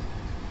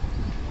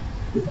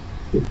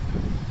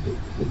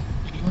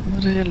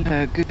 মরে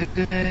লাগে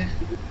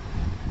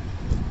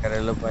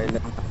করেলো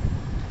পাইলাম।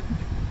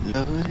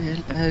 লরে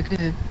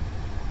লাগে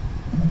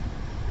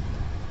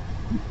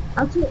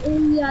আচ্ছা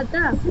এই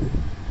ইয়াটা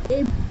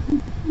এই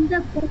স্ক্রিনটা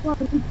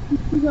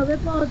কিভাবে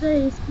পাওয়া যায়?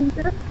 এই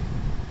স্ক্রিনটা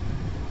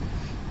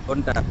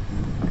কোনটা?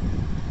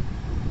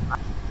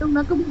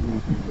 তোমাকে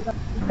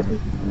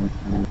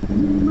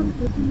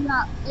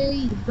এই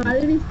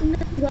গাড়ির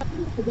স্ক্রিনটা কিভাবে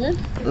পাওয়া যায়?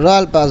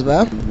 রয়্যাল পাস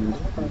ভাই।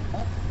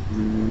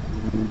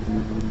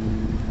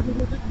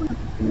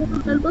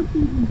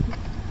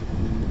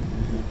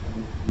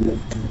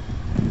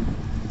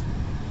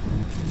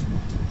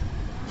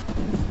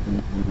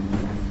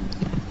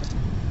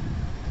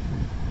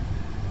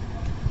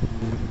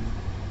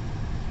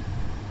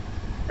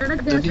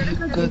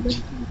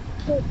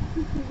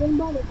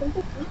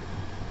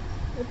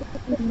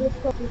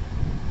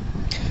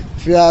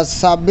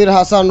 সাব্বির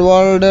হাসান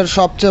ওয়ার্ল্ডের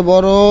সবচেয়ে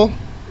বড়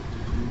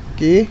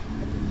কি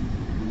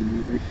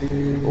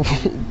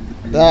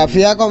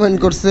ফিয়া কমেন্ট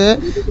করছে,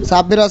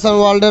 সাব্বির হাসান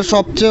ওয়ার্ল্ডের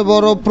সবচেয়ে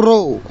বড় প্রো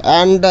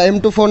অ্যান্ড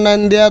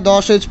M249 দিয়ে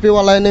 10 HP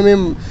ওয়ালা এনিমি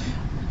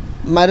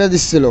মাইরে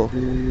দিচ্ছিল।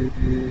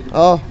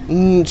 ও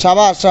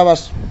সাবাস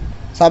সাবাস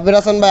সাব্বির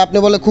হাসান ভাই, আপনি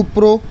বলে খুব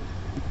প্রো।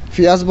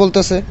 ফিয়াজ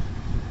বলতেছে।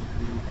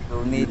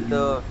 উনি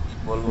তো কি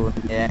বলবো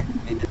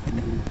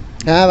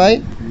হ্যাঁ ভাই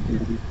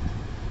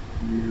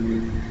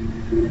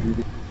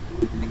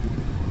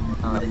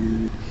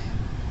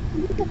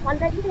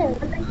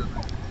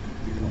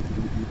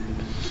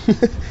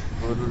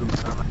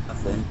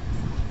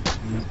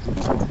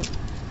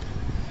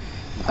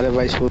আরে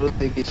ভাই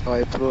শুরুতে কি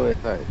সবাই প্রো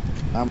হয়,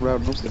 আমরা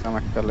ঢুকছিলাম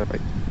এককালে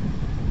ভাই।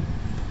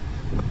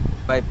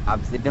 ভাই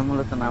পাবজিটা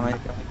মূলত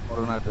নামাইছে আমি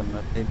করোনার জন্য।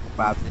 সেই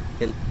পাবজি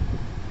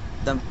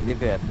খেলতাম ফ্রি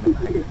ফায়ার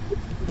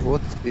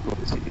বহুত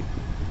করছি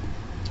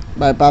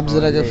ভাই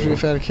পাবজির আগে ফ্রি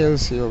ফায়ার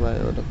খেলছিও ভাই,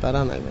 ওটা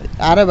প্যারা নাই ভাই।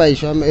 আরে ভাই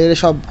সব এর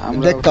সব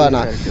দেখতে হয়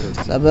না।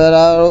 তারপর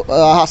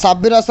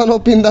সাব্বির হাসান ও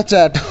পিন দা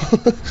চ্যাট।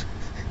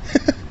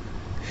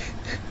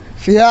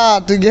 ফিয়া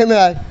তুই গেমে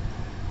আয়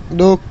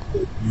ঢুক।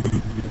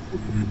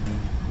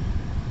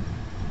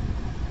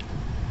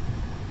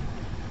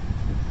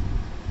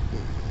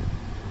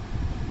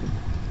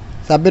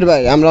 সাব্বির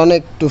ভাই আমরা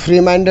অনেক একটু ফ্রি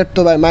মাইন্ডেড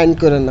তো ভাই, মাইন্ড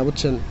করেন না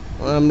বুঝছেন।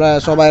 আমরা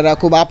সবাইরা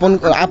খুব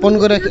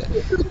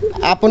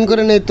আপন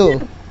করে নেই তো।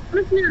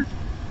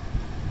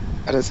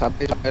 আরে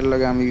সাব্বির ভাইয়ের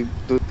লগে আমি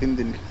 2-3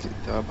 দিন খেলছি,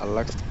 তো ভালো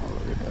লাগছে আমার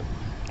লগে এটা।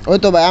 ওই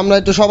তো ভাই আমরা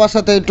একটু সবার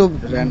সাথে একটু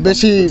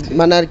বেশি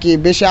মানে আর কি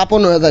বেশি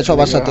আপন হয়ে যায়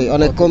সবার সাথে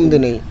অনেক কম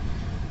দিনেই।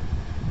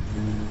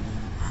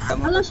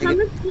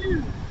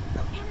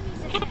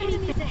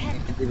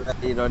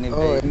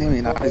 ও এনিমি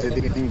না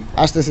এদিকে এনিমি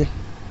আসতেছি।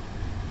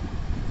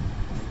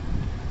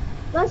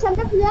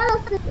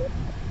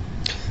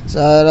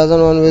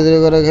 রাজন ওয়ান বিক্রি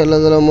করে খেলে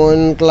দিল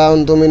মোহিন ক্লাউন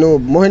তুমি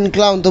নুব। মোহিন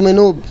ক্লাউন তুমি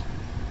noob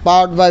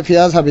powered by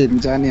Fiaz Habib.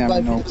 জানি আমি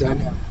নো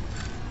জানি।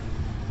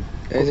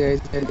 এই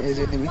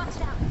যে এনিমি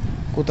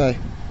কোথায়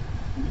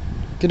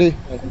কিরে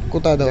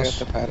কোথায় দাও?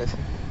 ফায়ার আছে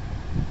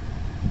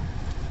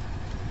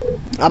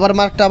আবার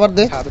মার্কটা আবার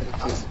দে।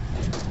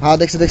 হ্যাঁ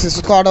দেখছি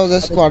স্কোয়াড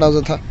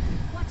হাউসে থা।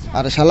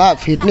 আরে শালা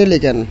ফিট নিলি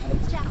কেন?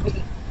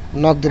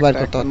 নক দি বাইর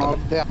করতে নক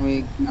দে,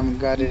 আমি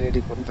গাড়ি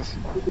রেডি করতেছি।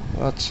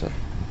 আচ্ছা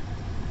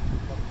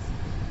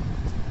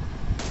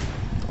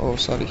ও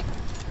সরি।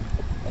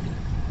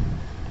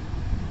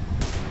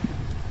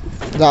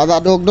 দাদা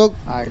ঢোক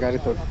আয় গাড়ি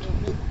তো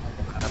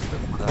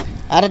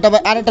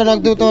আরেকটা নক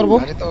দিতে পারবো।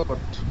 গাড়ি তো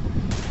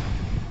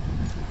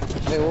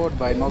আরে ওট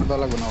ভাই নক দাও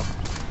লাগবে না।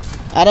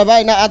 আরে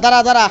ভাই না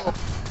দাঁড়া।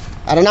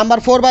 আরে নাম্বার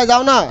 4 ভাই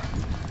যাও না।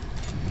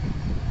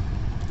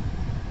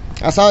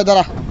 আচ্ছা ওই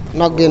দাঁড়া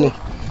নক দিয়ে নি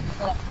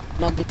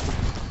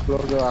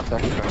ক্লোজও আছে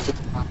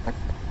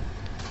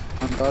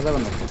দেওয়া যাবে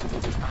না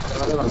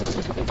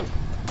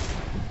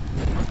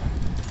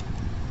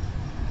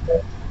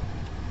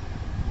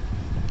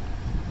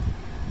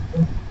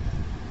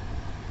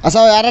আচ্ছা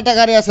ওই আর একটা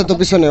গাড়ি আছে তো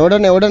পিছনে ওটা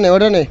নে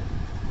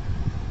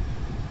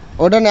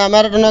আমি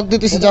আর একটা নক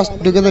দিতেছি জাস্ট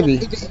ঢুকে দেবি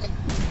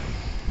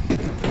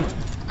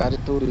গাড়ি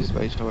তো উড়িস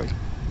ভাই সবাই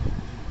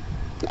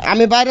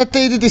আমি বাইরের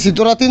থেকে দিতেছি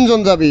তোরা 3 জন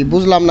যাবি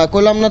বুঝলাম না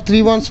কইলাম না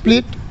 3-1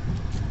 স্প্লিট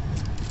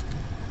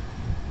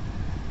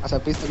আচ্ছা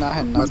পিছনে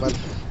আহেন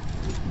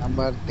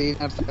নাম্বার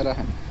 3 আর 4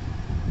 আহেন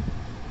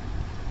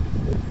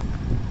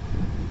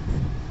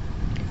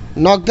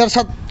নকদের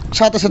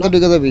সাথে সাথে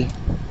ঢুকে দেবি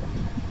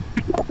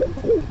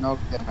নক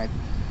দে ভাই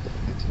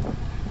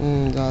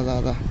যা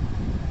আমার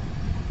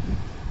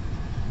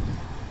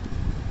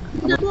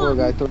তো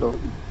গাই তো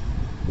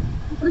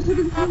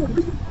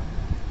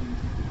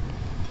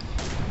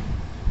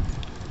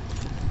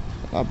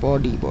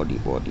বডি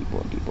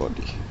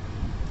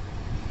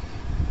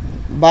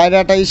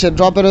বাইরেটা ইসে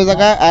ড্রপের ওই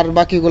জায়গায় আর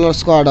বাকিগুলোর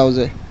স্কোয়াড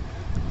হাউসে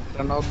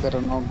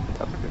নক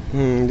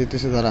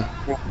দিতেছে তারা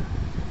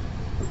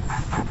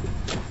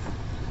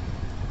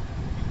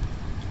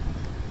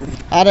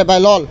আরে ভাই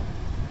লল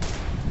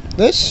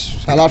বেশ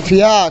শালা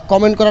ফিয়া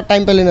কমেন্ট করার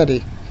টাইম পেলি না রে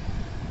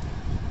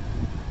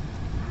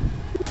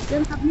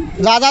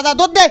যা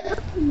দৌড় দে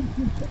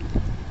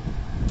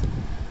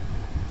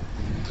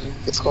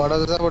স্কোয়াডে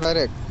যাবো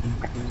ডাইরেক্ট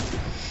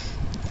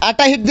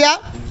একটা হিট দেয়া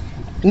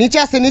নিচে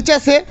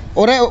আছে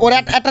ওরে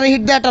একটা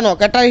হিট দেয়া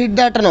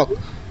একটা নক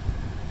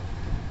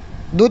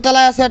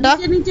দুতলায় আছে এটা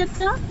নিচে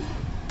একটা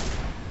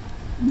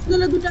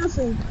দুতলা দুটো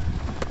আছে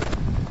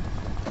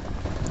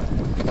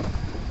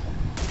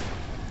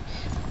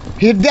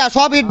হিট দেয়া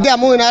সব হিট দেয়া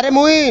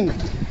মুইন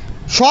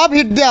সব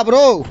হিট দেয়া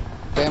ব্রো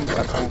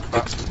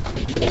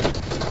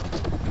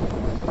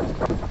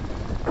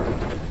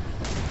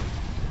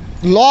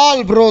লল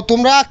ব্রো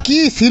তোমরা কি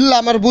ছিল্লা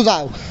আমার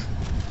বুঝাও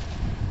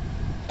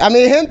আমি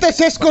হেনতে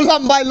শেষ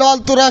করলাম ভাই লল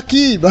তোরা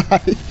কি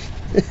ভাই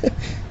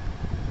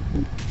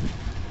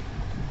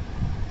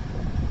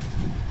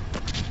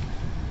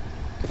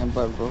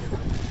ক্যাম্পার ব্রো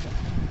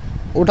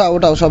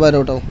উঠাও সবাই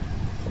উঠাও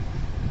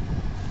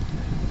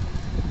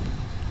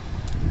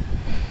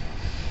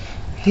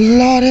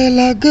লড়ে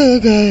লাগ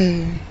গে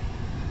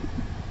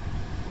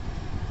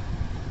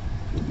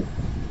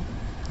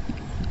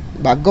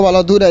ভাগ্য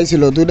ভালো দূর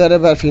আইছিল দুইটারে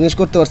ফিনিশ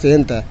করতে পারছে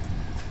হেনতা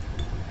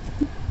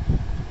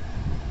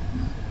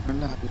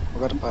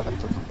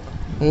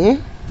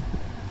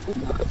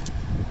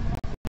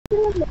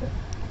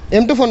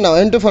M2 ফোন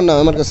নাও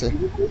আমার কাছে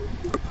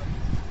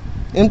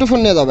M2 ফোন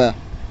নিয়ে যাবে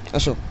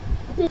আসো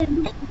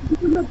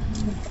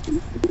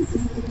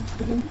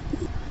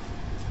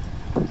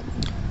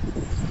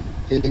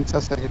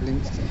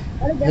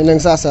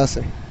হিলিংস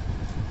আছে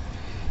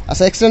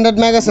আচ্ছা এক্সটেন্ডেড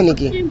ম্যাগ আছে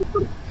নাকি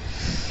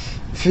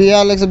Fia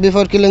Alex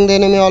before killing the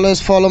enemy always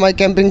follow my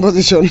camping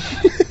position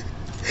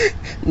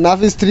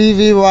Nafis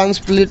 3v1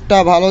 স্প্লিটটা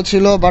ভালো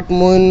ছিল বাট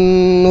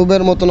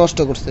মুইনুবের মতো নষ্ট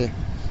করছে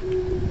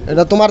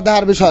এটা তোমার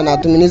দেখার বিষয় না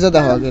তুমি নিজে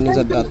দেখো আগে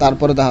নিজেরটা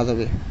তারপরে দেখা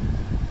যাবে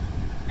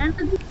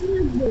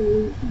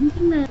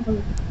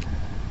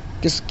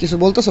কিছু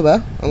বলতেছো ভাই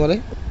আমারে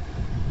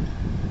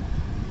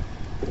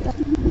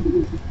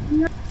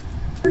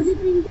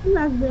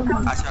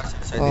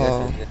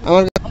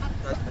আমার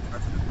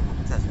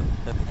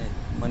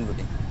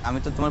আমি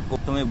তো তোমার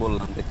প্রথমেই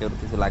বললাম যে কেউ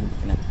কিছু লাগবে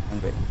কিনা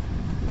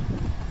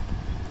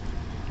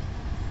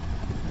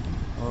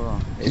ও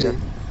এটা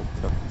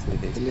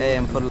এই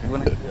M4 লাগবে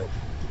না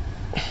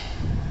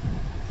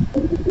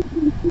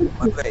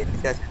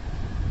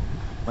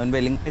মন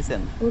ভাই লিংক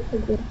পেয়েছেন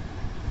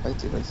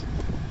পাইছি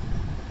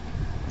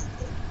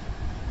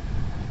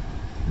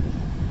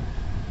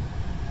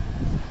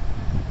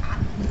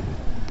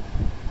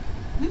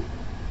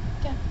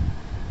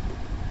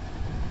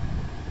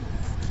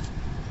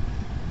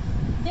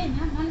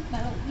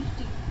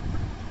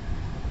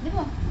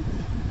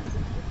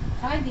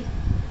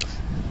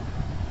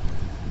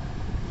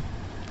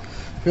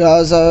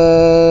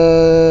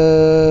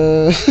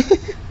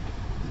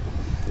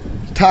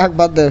থাক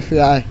বাদ দে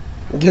আয়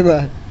গেবা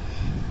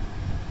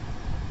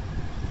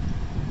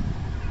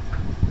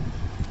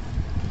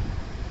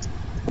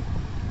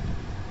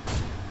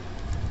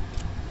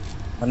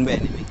মনবে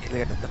এনিমি কে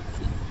লাগাতে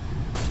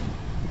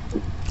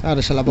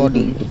আরে শালা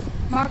বডি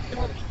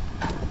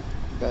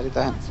গাড়ি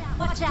তাহেন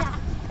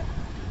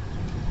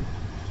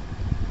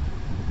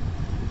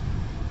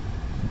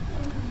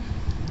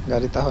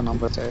গাড়ি তাহ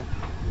নাম্বার চাই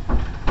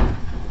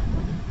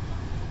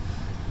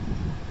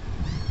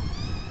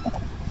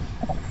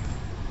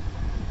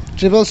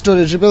ট্রিপল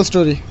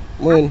স্টোরি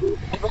মুইন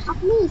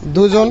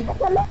দুজন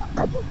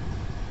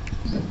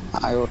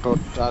আই অটো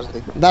চার্জ দে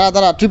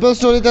দাঁড়া ট্রিপল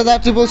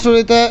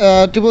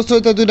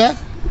স্টোরিতে দুইটা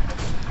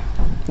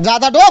যা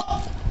ঢোক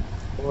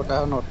ওটা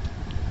নট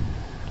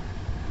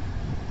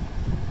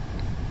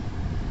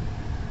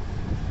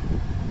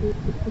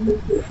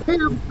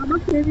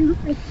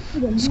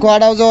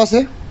স্কোয়াড হাউসও আছে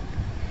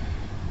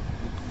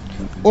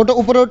ওটা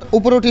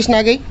উপরে উঠিস না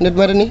আগেই নেট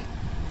মারে নি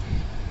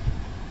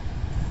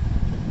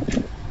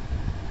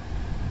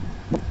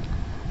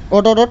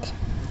ওট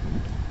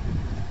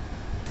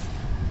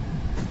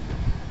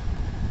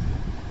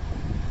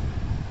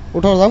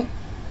উঠাও দাও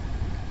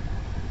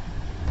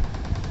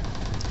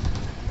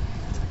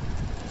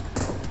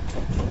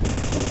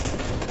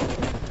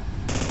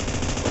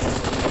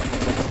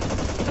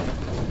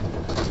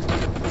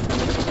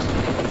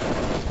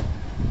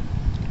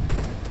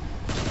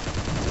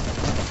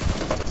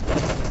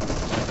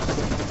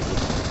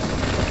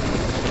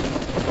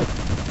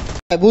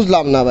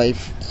বুঝলাম না ভাই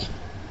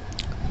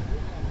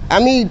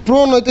আমি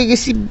প্রোন হইতে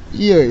গেছি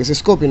ইয়ে হয়ে গেছে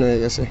স্কোপিন হয়ে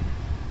গেছে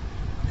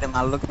এটা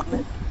মারলো কি মানে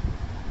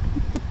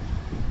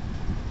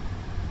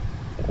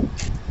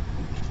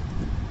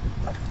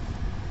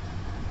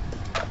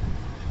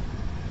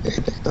এই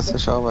দেখতেছে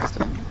সব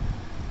আছে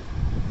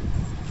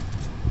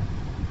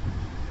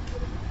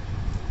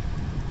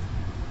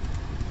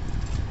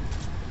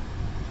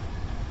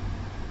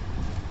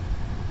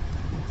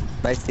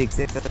ভাই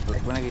 6 এর সাথে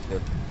লাগবে নাকি তো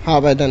হ্যাঁ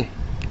ভাই দেন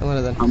আমার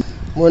দেন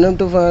মনেম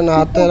টু ফান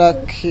হাতে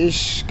রাখিস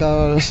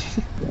কার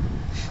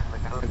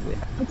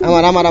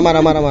আমার আমার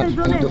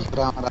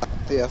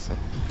হাতে আছে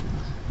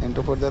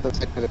ইনটু 4 দিয়ে তো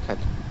চেক করে খাই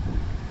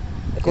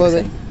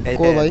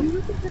কো ভাই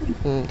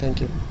থ্যাংক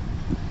ইউ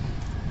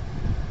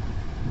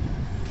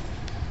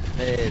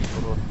এই তো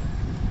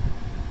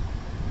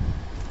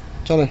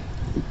চলেন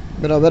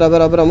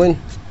বেরা মইন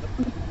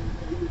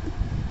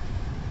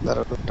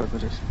দাঁড়া ডক্টর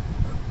করিস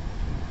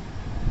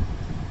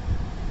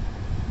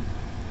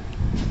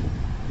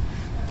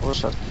ও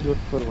স্যার কি লুট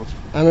করবো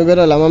আমি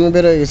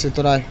বের হয়ে গেছি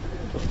তোরা আয়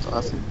তো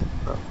আছে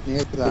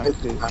নিয়ে যা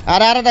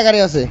আর একটা গাড়ি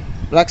আছে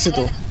রাখছি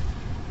তো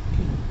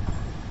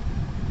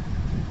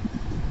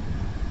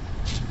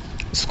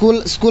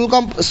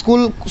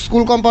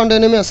স্কুল কম্পাউন্ডে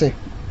নেমে আছে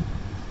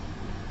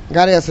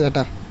গাড়ি আছে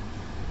এটা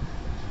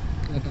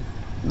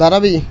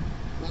দাঁড়াবি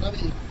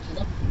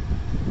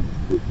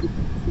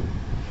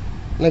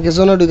নাকি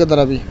জোনে ঢুকে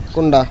দাঁড়াবি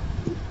কোনটা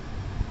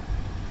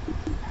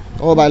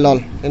ও ভাই লল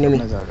এনিমি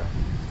জায়গা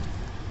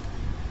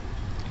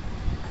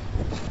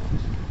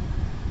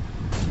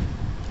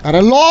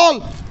আরে লল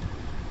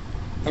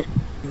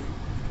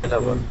এটা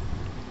বল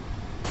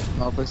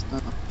অফিস না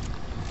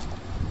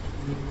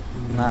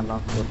না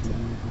নক করতে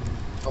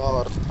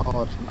তোর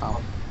নাম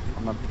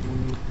আমার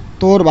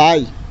তোর ভাই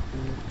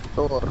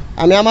তোর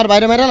আমি আমার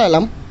বাইরে মেরে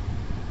লাইলাম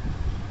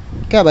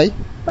কে ভাই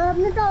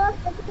আপনি তো আওয়াজ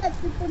করতে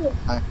করে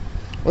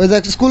ওই যে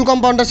স্কুল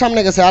কম্পাউন্ডের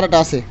সামনে গেছে আর একটা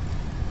আছে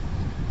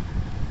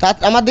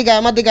আমার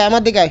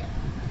দিকে আয়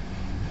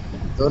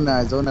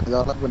জোনে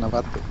যাওয়া লাগবে না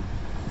বাদ দে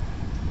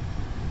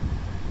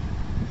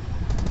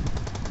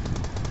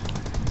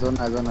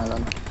জোনে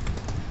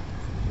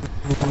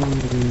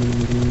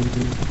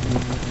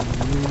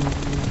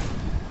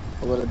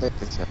ওগুলো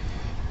দেখতেছি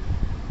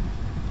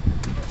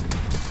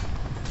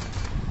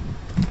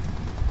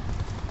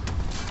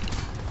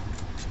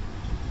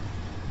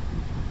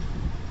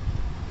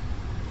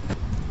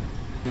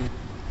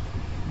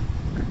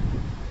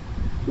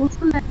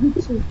মুশকিল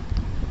লাগছে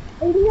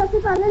এইদিকে আছে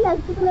তাহলে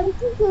লাগতে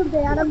কি করবে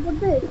আরাম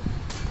করবে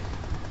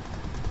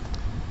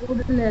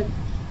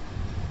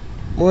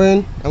মোয়েন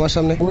আমার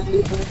সামনে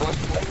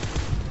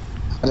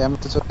আরে আমি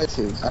তো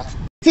চলেছি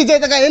যে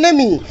জায়গা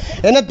এনিমি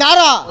এনে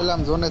দাঁড়া বললাম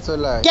জোনে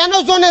চলে আয় কেন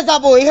জোনে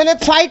যাব এখানে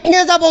ফাইট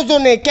নিয়ে যাব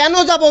জোনে কেন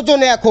যাব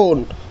জোনে এখন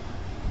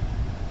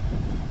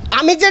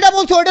আমি যেটা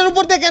বলছি ওটার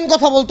উপর দিয়ে কেন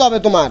কথা বলতে হবে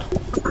তোমার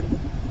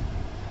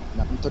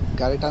আমি তো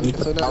গাড়ি টানতে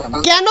চলে এলাম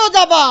কেন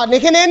যাবা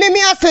এখানে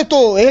এনিমি আছে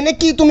তো এখানে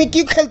কি তুমি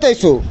কি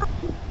খেলতেছো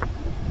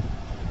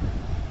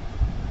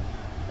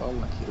বল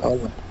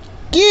না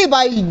কি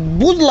ভাই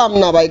বুঝলাম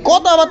না ভাই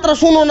কথাবার্তা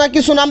শুনো না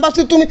কিছু না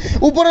বাসি তুমি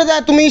উপরে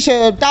যায় তুমি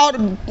টাওয়ার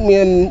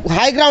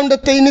হাই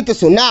গ্রাউন্ডের তেই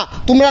নিতেছো না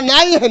তোমরা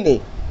নাই এখানে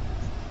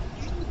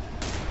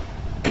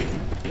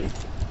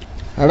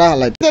হাড়া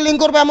হালাই লিঙ্ক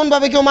করবে এমন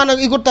ভাবে কেউ মানে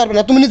ই করতে পারবে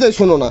না তুমি নিজেই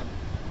শোনো না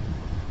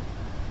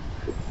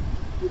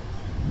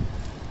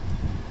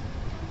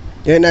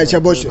এখানে এসে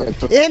বসে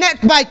এখানে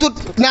ভাই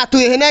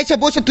তুই এখানে এসে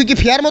বসে তুই কি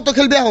ফেয়ার মতো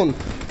খেলবি এখন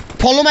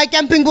ফলো মাই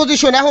ক্যাম্পিং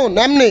পজিশন এখন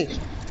এমনি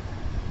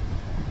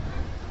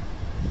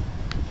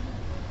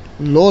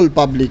লোল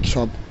পাবলিক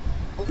সব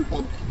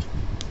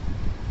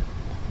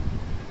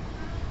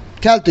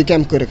খেল তুই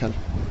ক্যাম্প করে খেল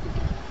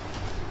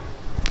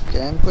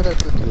ক্যাম্প করে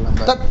তো খেললাম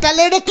ভাই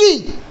তাহলে এটা কি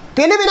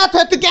তেনে বিনা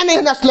তুই কেন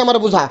এখানে আসলে আমার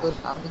বুঝা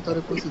আমি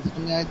তোরে কইছি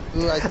জোনে আয়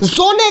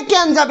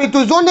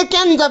তুই জোনে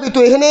কেন যাবি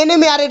তুই এখানে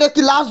এনিমি আর এটা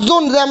কি লাস্ট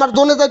জোন যে আমার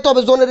জোনে যাইতে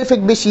হবে জোনের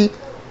এফেক্ট বেশি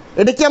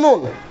এটা কেমন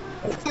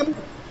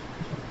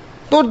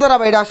তোর দ্বারা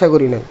ভাই এটা আশা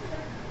করি না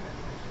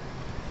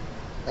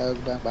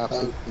একদম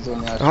বাপসি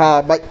জোনে আয় হ্যাঁ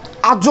ভাই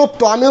আজব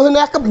তো আমি ওখানে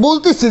একটা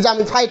বলতেছি যে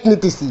আমি ফাইট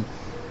নিতেছি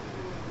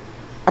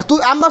আর তুই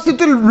আমার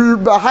তুই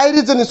হাই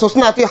রিজন নিছিস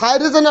না তুই হাই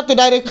রিজন না তুই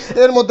ডাইরেক্ট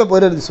এর মধ্যে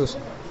বইরে দিছিস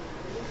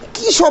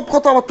কি সব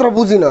কথাবার্তা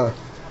বুঝি না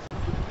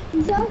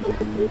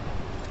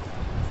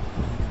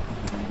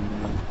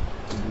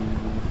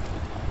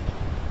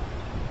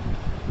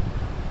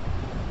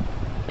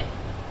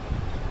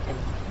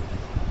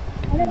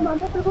আরে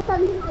মাথা তো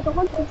কালি না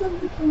তখন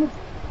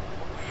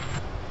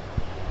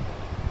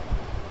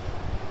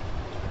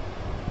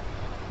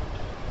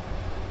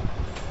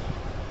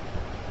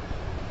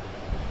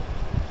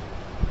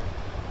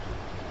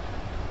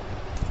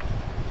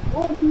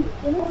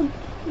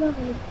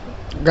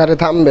গাড়ি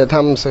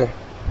থামছে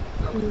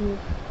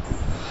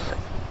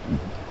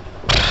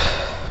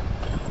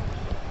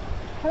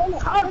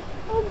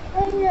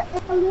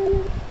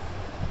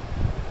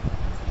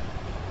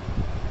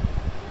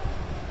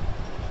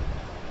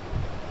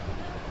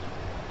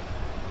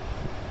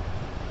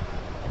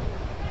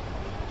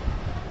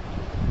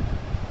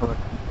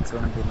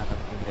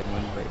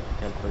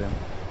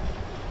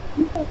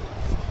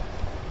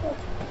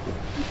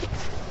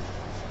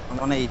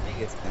মনে এই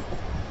গেছে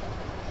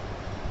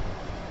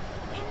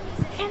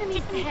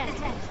Enemies ahead.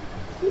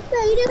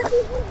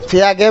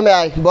 ফিয়া গেমে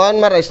আয় বয়ান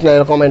মারাইস না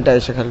কমেন্ট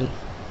আইসে খালি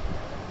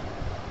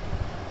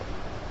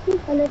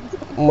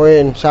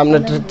মইন সামনে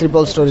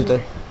ট্রিপল স্টোরিতে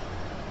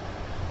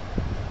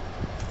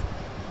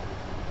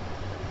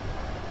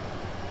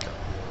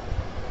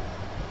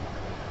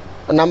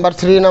নাম্বার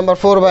 3 নাম্বার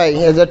 4 ভাই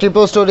এই যে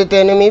ট্রিপল স্টোরিতে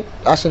এনিমি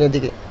আসেন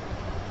এদিকে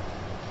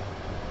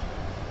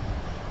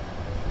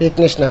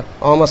পিকনিস না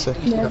অম আছে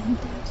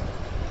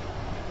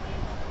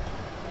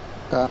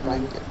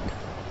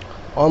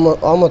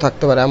অমও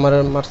থাকতে পারে আমার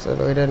মারছে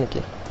ওইটা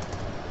নাকি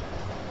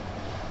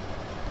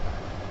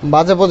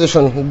বাজে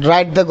position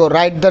write the go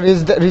write the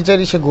রিচের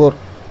ইসে গোর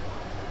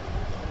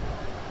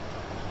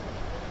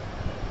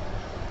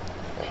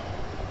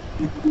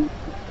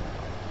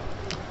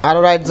আরো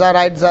রাইট যা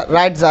রাইট যা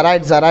রাইট যা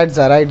রাইট যা রাইট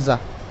যা রাইট যা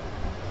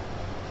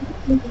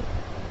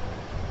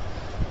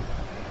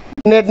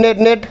নেট নেট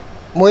নেট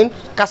মুইন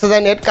কাছে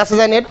যায়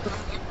নেট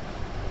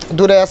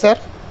দূরে আছে আর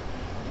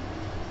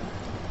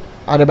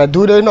আরে ভাই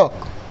দূরে নক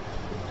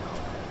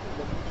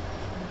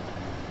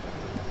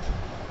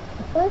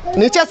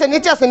নিচে আছে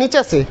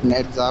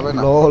নেট যাবে না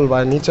লল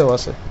ভাই নিচেও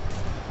আছে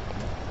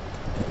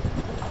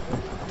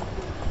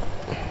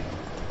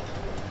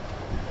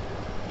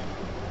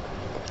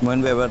মইন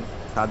ভাই এবার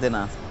সাদে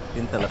না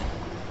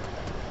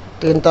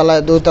তিন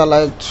তলায় দুই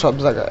তলায় সব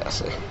জায়গায়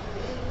আছে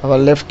আবার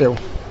লেফটেও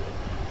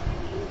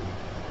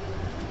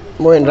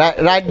মইন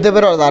রাইট দে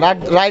বেরো যা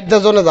রাইট দে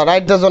জোনে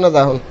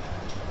যা এখন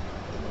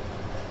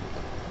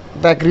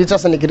দেখ রিচ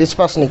আছে নাকি রিচ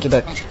পাস নাকি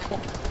দেখ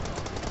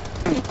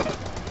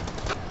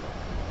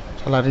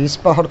শালা রিচ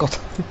পাওয়ার কথা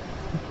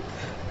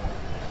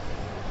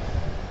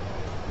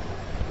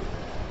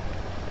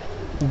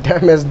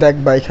ড্যামেজ দেখ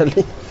ভাই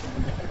খালি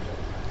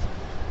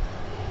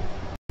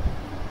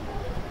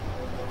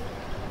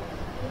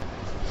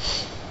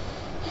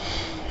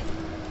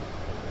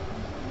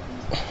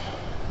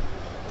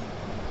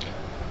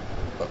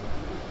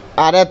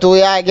আরে তুই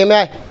আয় গেমে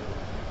আয়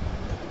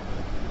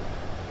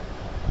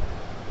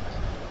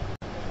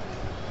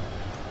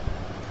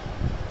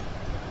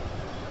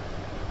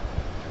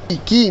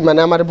কি মানে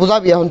আমার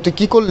বুঝাবি এখন তুই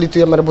কি করলি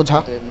তুই আমার বুঝা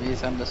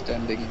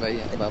মিসআন্ডারস্ট্যান্ডিং ভাই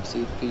ভাবছি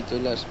তুই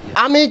চলে আসবি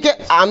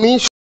আমি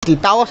সত্যি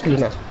তাও আসলি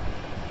না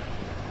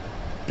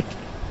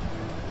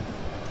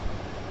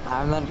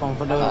I'm not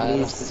comfortable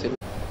with this.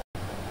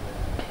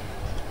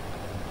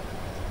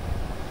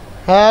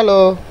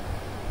 Hello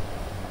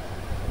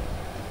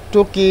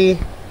টুকি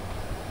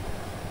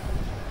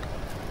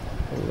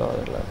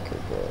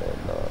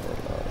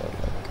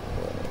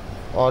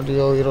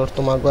অডিও এরর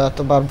তোমাকে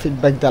এতবার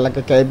ফিডব্যাক দেওয়া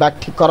লাগে কে ব্যাক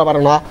ঠিক করা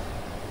পারে না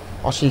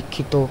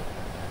অশিক্ষিত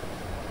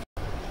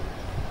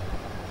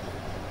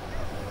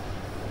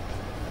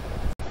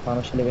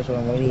মানুষ লেগে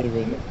সবাই মরিয়ে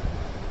যায়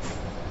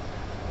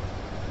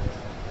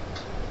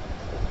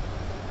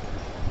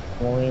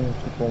মইন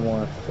কি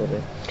কমার করে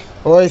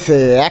ওইছে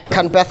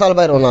একখান পেছাল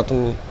বাইরো না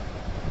তুমি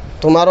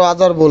তোমারও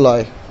আজার ভুল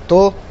হয় তো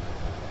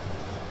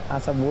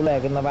আচ্ছা ভুল হয়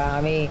কিন্তু ভাই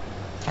আমি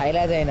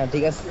খাইলা যাই না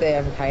ঠিক আছে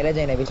আমি খাইলা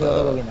যাই না বেশি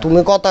কথা বলি না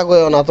তুমি কথা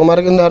কইও না তোমার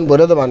কিন্তু এখন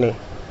ভরে দেবা নি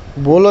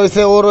ভুল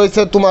হইছে ওর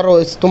হইছে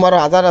তোমারও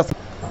আজার আছে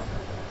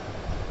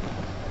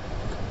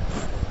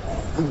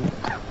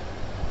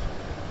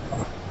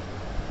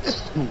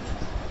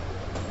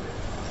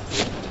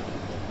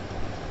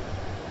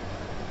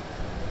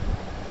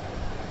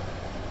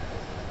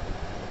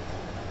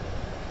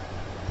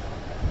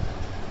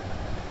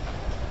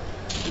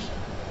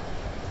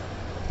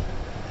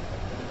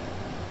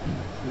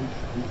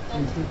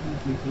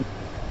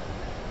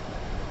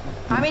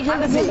আমি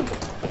খেলতেছি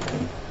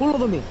খুললো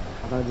তুমি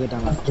আপনার গেট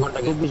আমার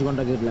 24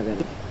 ঘন্টা গেট লাগাই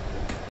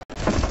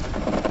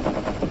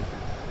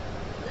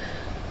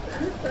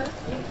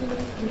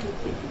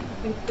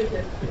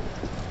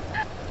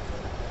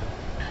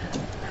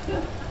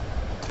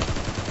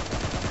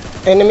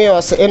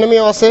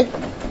এনিমিও আছে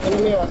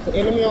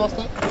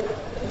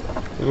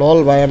লল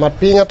ভাই আমার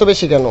পিং এত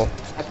বেশি কেন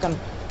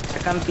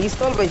এখন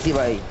পিস্তল পাইছি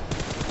ভাই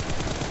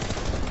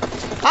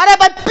আরে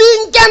ভাই পিং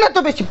কেন এত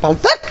বেশি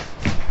পাল্টা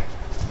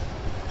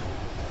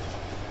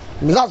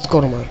মিজাজ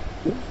গরম হয়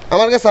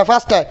আমার কাছে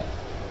ফার্স্ট টাইম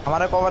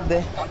আমারে কভার দে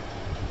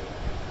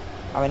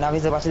আমি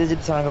নাভিসে পাশে দিয়ে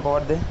যেতেছি আমাকে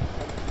কভার দে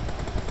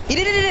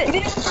ইরে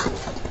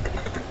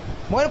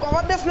মোর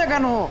কভার দেস না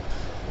কেন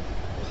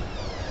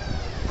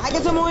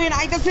আইতেছে মোইন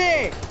আইতেছে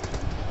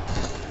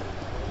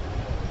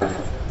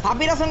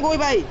সাবির হাসান কই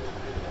ভাই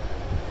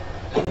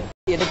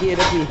এটা কি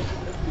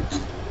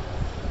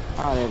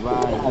আরে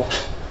ভাই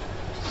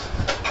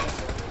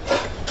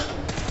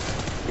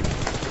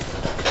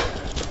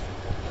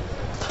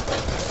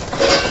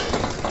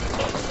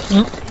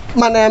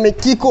মানে আমি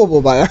কি করবো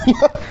ভাই?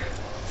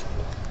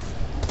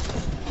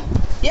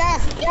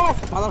 Yes,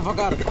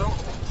 motherfucker.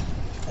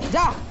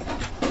 যা।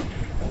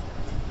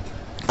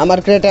 আমার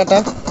ক্রেট এটা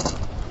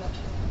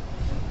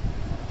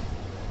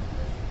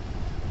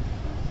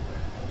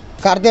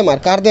কার দে মার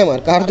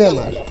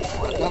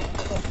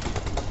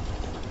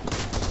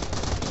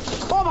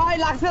ও ভাই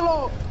লাগছে লো।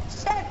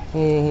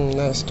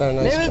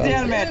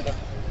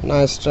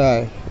 নাইস ট্রাই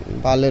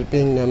বালের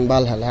পিং নেম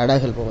বাল হাল হাড়া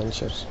খেলবো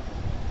মানুষের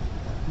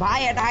ভাই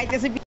এটা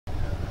আইতেছে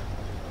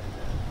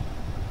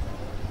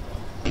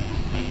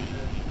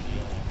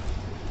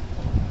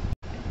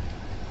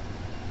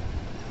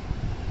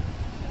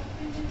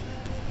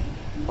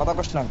কথা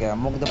কষ্ট না কে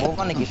মুখ দিয়ে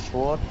বোকা নাকি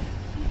শোর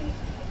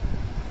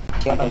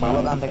একটা ভালো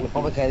গান থাকলে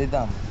কবে খেয়ে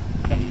দিতাম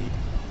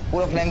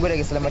পুরো ফ্ল্যাং করে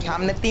গেছিলাম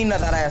সামনে তিনটা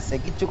দাঁড়ায় আছে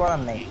কিচ্ছু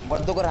করার নাই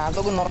বদ্ধ করে হাত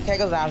করে নক খাই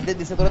গেছে রাশ দিয়ে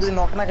দিছে তোরা যদি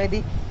নক না খাইতি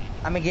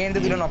আমি গেন্ডে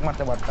দিলে নক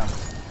মারতে পারতাম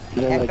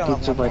একটা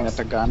কিচ্ছু পাই না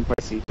একটা গান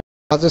পাইছি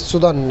আজ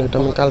সুদান এটা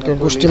আমি কালকে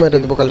গোষ্ঠী মেরে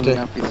দেব কালকে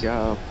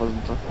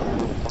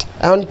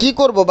এখন কি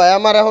করব ভাই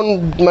আমার এখন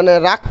মানে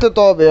রাখতে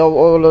তো হবে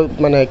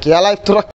মানে কি লাইফ তো